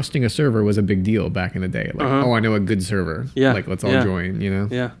 like, trusting a server was a big deal back in the day. Like, I know a good server. Yeah. Like, let's all join, you know?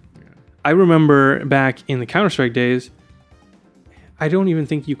 Yeah. I remember back in the Counter-Strike days, I don't even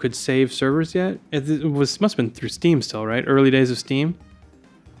think you could save servers yet. It must have been through Steam still, right? Early days of Steam.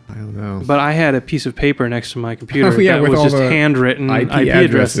 I don't know. But I had a piece of paper next to my computer that was just handwritten IP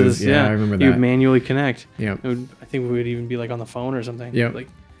addresses. Yeah, I remember that. You would manually connect. Yeah. I think we would even be like on the phone or something. Yeah. Like,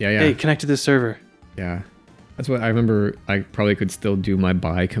 hey, connect to this server. Yeah. That's what I remember. I probably could still do my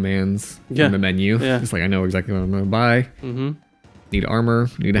buy commands in the menu. Yeah. It's like I know exactly what I'm going to buy. Mm-hmm. Need armor.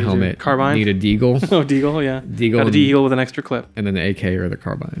 Need a helmet. Carbine. Need a deagle. Oh, deagle, yeah. Deagle. Got a deagle with an extra clip. And then the AK or the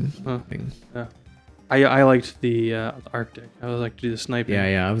carbine thing. Yeah. I liked the Arctic. I was like to do the sniping.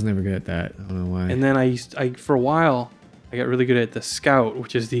 Yeah. I was never good at that. I don't know why. And then I for a while I got really good at the Scout,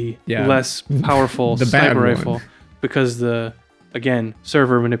 which is the less powerful the sniper rifle, because again,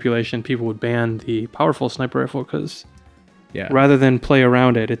 server manipulation, people would ban the powerful sniper rifle because rather than play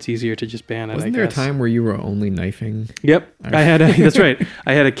around it, it's easier to just ban it. Wasn't there a time where you were only knifing? Yep, that's right.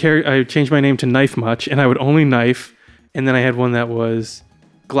 I changed my name to Knife Much, and I would only knife. And then I had one that was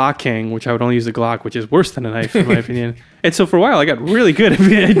Glock King, which I would only use the Glock, which is worse than a knife in my opinion. And so for a while, I got really good at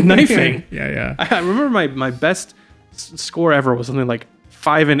knifing. Yeah. I remember my best score ever was something like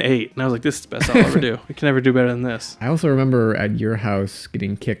 5 and 8, and I was like, this is the best I'll ever do. I can never do better than this. I also remember at your house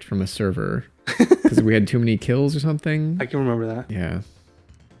getting kicked from a server because we had too many kills or something. I can remember that. Yeah.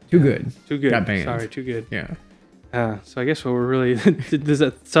 Too good. Got banned. Sorry, too good. Yeah. So I guess what we're really there's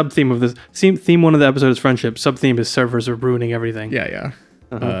a sub theme of this theme. One of the episodes is friendship. Sub theme is servers are ruining everything. Yeah.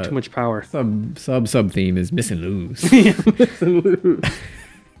 Too much power. Sub theme is miss and lose. Miss and lose.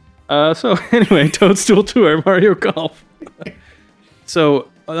 So anyway, Toadstool Tour, Mario Golf. So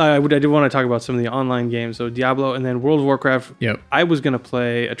I did want to talk about some of the online games. So Diablo and then World of Warcraft. Yep. I was going to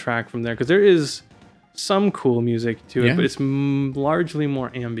play a track from there because there is some cool music to it, but it's largely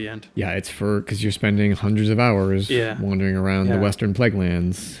more ambient. Yeah, it's because you're spending hundreds of hours wandering around the Western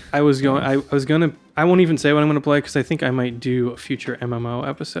Plaguelands. I won't even say what I'm going to play because I think I might do a future MMO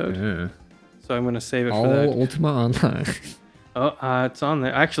episode. Yeah. So I'm going to save it for that. Ultima Online. It's on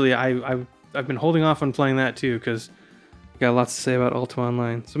there. Actually, I've been holding off on playing that too because got lots to say about Ultima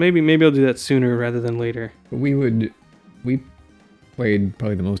Online. So maybe I'll do that sooner rather than later. We played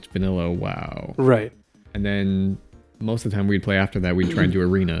probably the most vanilla WoW. Right. And then most of the time we'd play after that, we'd try and do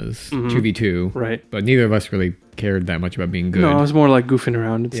arenas, 2v2. Right. But neither of us really cared that much about being good. No, it was more like goofing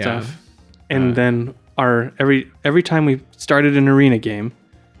around and stuff. And then every time we started an arena game,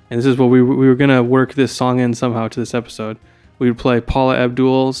 and this is what we were going to work this song in somehow to this episode, we would play Paula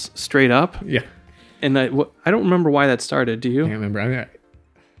Abdul's Straight Up. Yeah. And I don't remember why that started. Do you? I can't remember.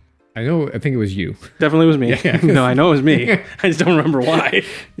 I think it was you. Definitely was me. Yeah. No, I know it was me. I just don't remember why.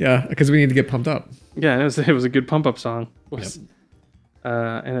 Yeah, because we need to get pumped up. Yeah, it was a good pump up song.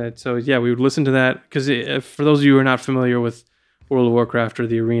 So we would listen to that because for those of you who are not familiar with World of Warcraft or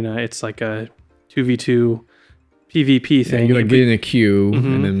the arena, it's like a 2v2 PvP thing. You get in a queue,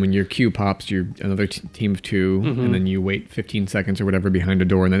 and then when your queue pops, you're another team of two, and then you wait 15 seconds or whatever behind a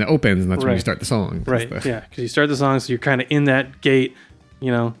door, and then it opens, and that's when you start the song. Right. Yeah, because you start the song, so you're kind of in that gate,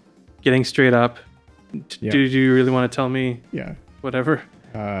 getting straight up. Do you really want to tell me? Yeah. Whatever.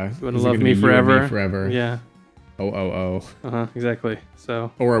 You want to love me forever? Forever. Yeah. Oh. Exactly.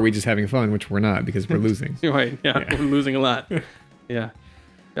 So. Or are we just having fun, which we're not because we're losing? Right. Yeah. We're losing a lot. Yeah.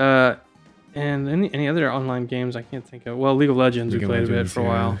 And any other online games I can't think of. Well, League of Legends we played a bit for a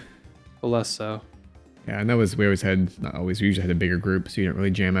while, but less so. Yeah, and we usually had a bigger group, so you didn't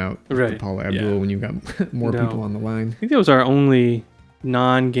really jam out with Paula Abdul when you got more people on the line. I think that was our only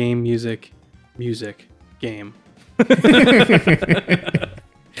non-game music game. I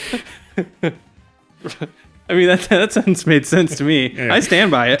mean, that sentence made sense to me. Yeah. I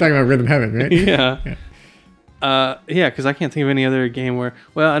stand by it. Talking about Rhythm Heaven, right? Yeah. Yeah, because I can't think of any other game where.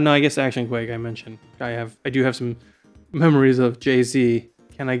 Well, no, I guess Action Quake I mentioned. I do have some memories of Jay-Z.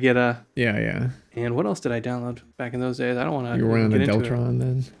 Can I get a? Yeah. And what else did I download back in those days? I don't want to. You were on the Deltron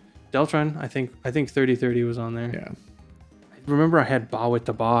then. Deltron, I think 3030 was on there. Yeah. I remember I had Ba with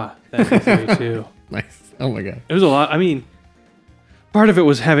the Ba that too. Nice. Oh my god. It was a lot. I mean, part of it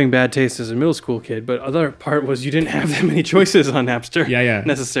was having bad taste as a middle school kid, but other part was you didn't have that many choices on Napster. Yeah.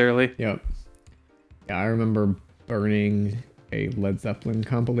 Necessarily. Yep. Yeah, I remember burning a Led Zeppelin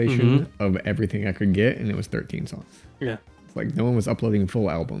compilation of everything I could get, and it was 13 songs. Yeah. It's like no one was uploading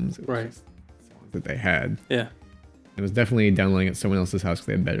full albums. It was right. Just songs that they had. Yeah. It was definitely downloading at someone else's house because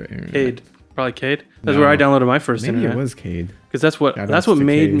they had better internet. Cade. Probably Cade. That's where I downloaded my first internet. Maybe it was Cade. Because that's what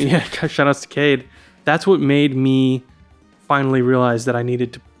made me. Yeah, shout outs to Cade. That's what made me finally realize that I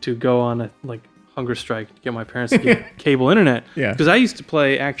needed to go on a hunger strike to get my parents to get cable internet. Yeah. Because I used to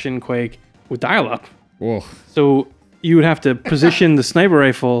play Action Quake with dial-up. Whoa. So you would have to position the sniper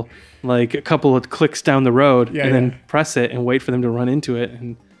rifle like a couple of clicks down the road and then press it and wait for them to run into it.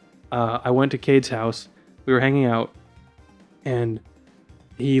 And I went to Cade's house. We were hanging out. And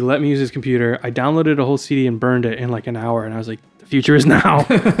he let me use his computer. I downloaded a whole CD and burned it in like an hour. And I was like, the future is now.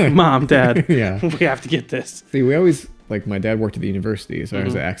 Mom, Dad, we have to get this. See, we always, my dad worked at the university, so I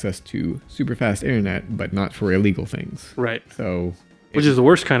had access to super fast internet, but not for illegal things. Right. So... Which is the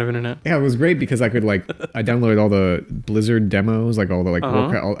worst kind of internet. Yeah, it was great because I could I downloaded all the Blizzard demos, all the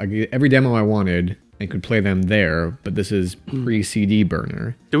Warcraft, every demo I wanted and could play them there, but this is pre-CD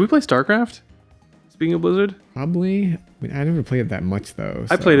burner. Did we play StarCraft? Speaking of Blizzard? Probably. I mean, I never played it that much, though.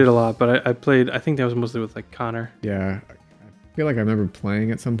 I played it a lot, but I think that was mostly with, Connor. Yeah. I feel like I remember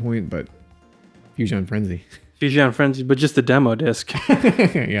playing at some point, but Fusion Frenzy. Fusion Frenzy, but just the demo disc.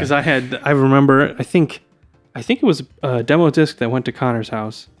 Because I remember, I think it was a demo disc that went to Connor's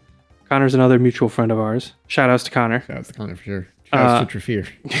house. Connor's another mutual friend of ours. Shout outs to Connor. Shout outs to Connor for sure. Shout outs to Trafir.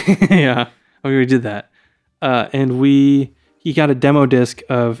 Yeah. We did that. And he got a demo disc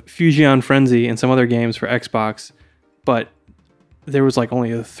of Fusion Frenzy and some other games for Xbox, but there was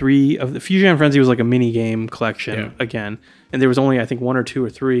only 3 of the Fusion Frenzy was a mini game collection again, and there was only I think 1 or 2 or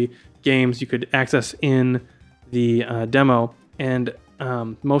 3 games you could access in the demo, and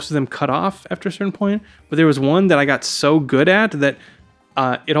most of them cut off after a certain point. But there was one that I got so good at that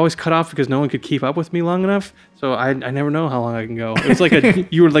it always cut off because no one could keep up with me long enough. So I never know how long I can go. It was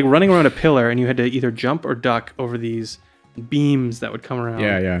you were running around a pillar and you had to either jump or duck over these beams that would come around.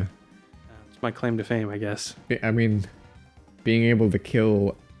 Yeah. It's my claim to fame, I guess. I mean, being able to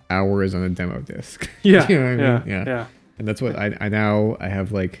kill hours on a demo disc. Yeah. You know what I mean? Yeah. And that's what I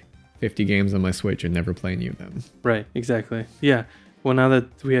have 50 games on my Switch and never play any of them. Right, exactly. Yeah. Well, now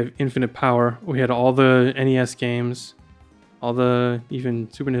that we have infinite power, we had all the NES games, all the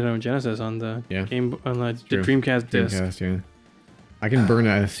even Super Nintendo and Genesis on the game on the Dreamcast disc. Dreamcast, yeah. I can burn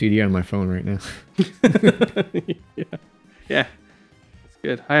a CD on my phone right now. Yeah. That's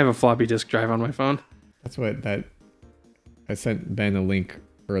good. I have a floppy disk drive on my phone. That's I sent Ben a link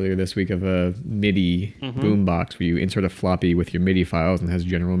earlier this week of a MIDI boombox where you insert a floppy with your MIDI files and has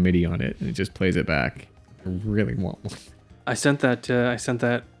general MIDI on it, and it just plays it back. I really want one. I sent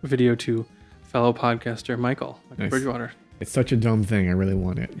that video to fellow podcaster Michael Bridgewater. It's such a dumb thing. I really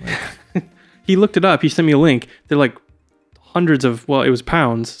want it. He looked it up. He sent me a link. They're hundreds of, it was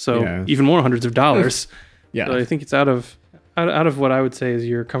pounds, so even more hundreds of dollars. Yeah. So I think it's out of what I would say is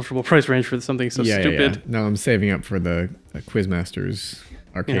your comfortable price range for something so stupid. Yeah. No, I'm saving up for the Quizmasters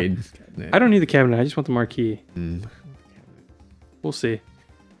arcade cabinet. I don't need the cabinet. I just want the marquee. We'll see.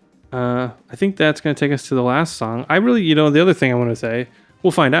 I think that's going to take us to the last song. I really, the other thing I want to say,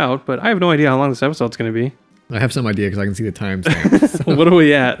 we'll find out, but I have no idea how long this episode's going to be. I have some idea because I can see the timestamp. So. What are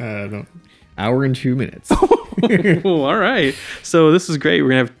we at? Hour and 2 minutes. All right. So this is great. We're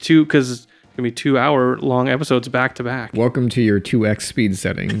going to have 2, because it's going to be 2-hour-long episodes back to back. Welcome to your 2x speed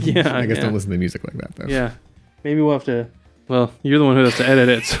setting. Yeah. I guess don't listen to music like that, though. Yeah. Maybe we'll have to... Well, you're the one who has to edit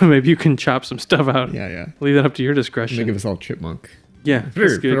it, so maybe you can chop some stuff out. Yeah. Leave that up to your discretion. Give us all chipmunk. Yeah,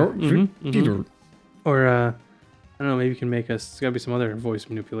 that's good. Or, I don't know, maybe you can make us... There's got to be some other voice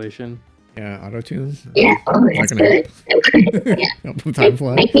manipulation. Yeah, auto-tune? Yeah, that's good.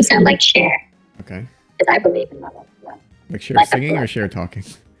 Yeah. Make me sound like Cher. Okay. Because I believe in love. Like Cher singing or Cher talking?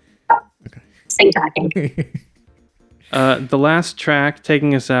 Oh, okay. Sing talking. The last track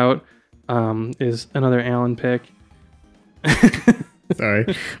taking us out is another Alan pick.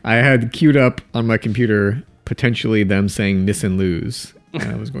 Sorry. I had queued up on my computer potentially them saying miss and lose.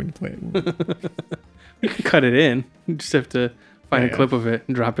 I was going to play it. You can cut it in. You just have to find a clip of it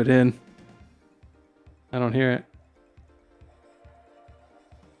and drop it in. I don't hear it.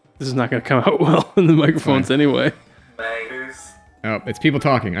 This is not going to come out well in the microphones anyway. Oh, it's people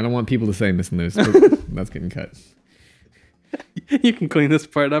talking. I don't want people to say miss and lose. That's getting cut. You can clean this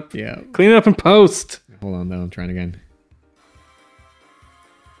part up. Yeah. Clean it up in post. Hold on, though. I'm trying again.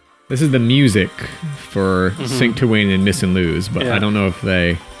 This is the music for Sink to Win and Miss and Lose, but I don't know if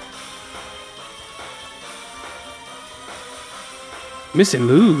they... Miss and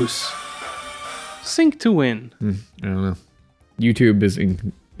Lose? Sink to Win. I don't know. YouTube is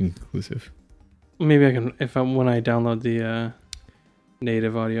inclusive. Maybe I can, when I download the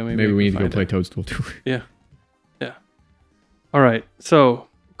native audio, maybe we need to go play Toadstool 2. Yeah. All right, so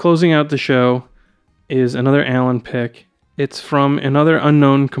closing out the show is another Alan pick. It's from another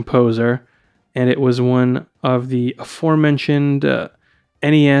unknown composer, and it was one of the aforementioned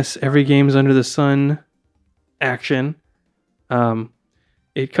NES Every Game's Under the Sun action.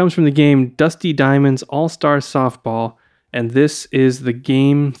 It comes from the game Dusty Diamonds All-Star Softball, and this is the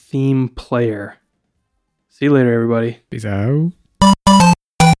game theme player. See you later, everybody. Peace out.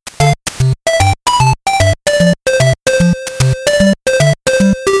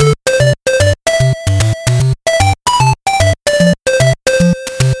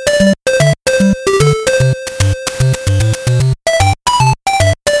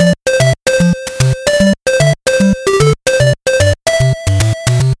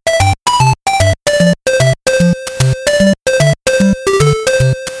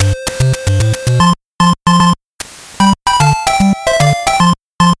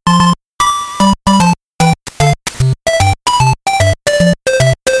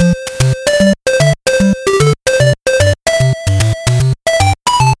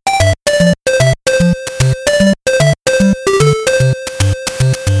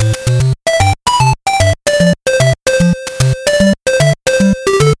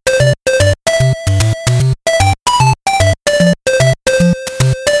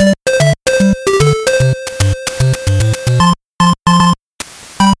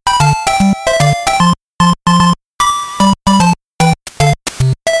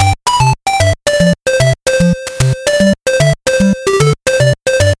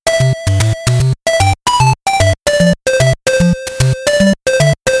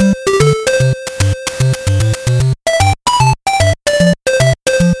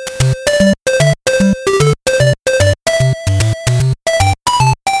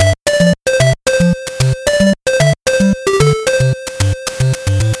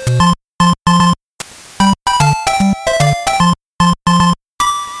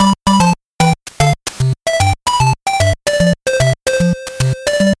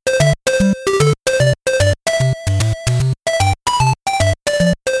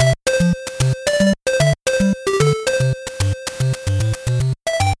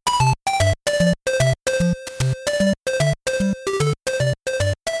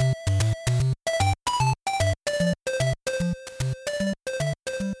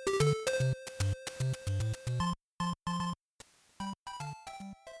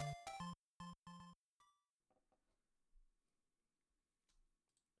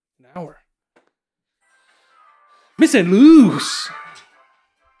 An hour. Miss and Lose.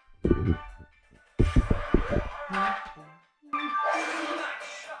 All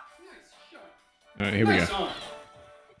right, here we go.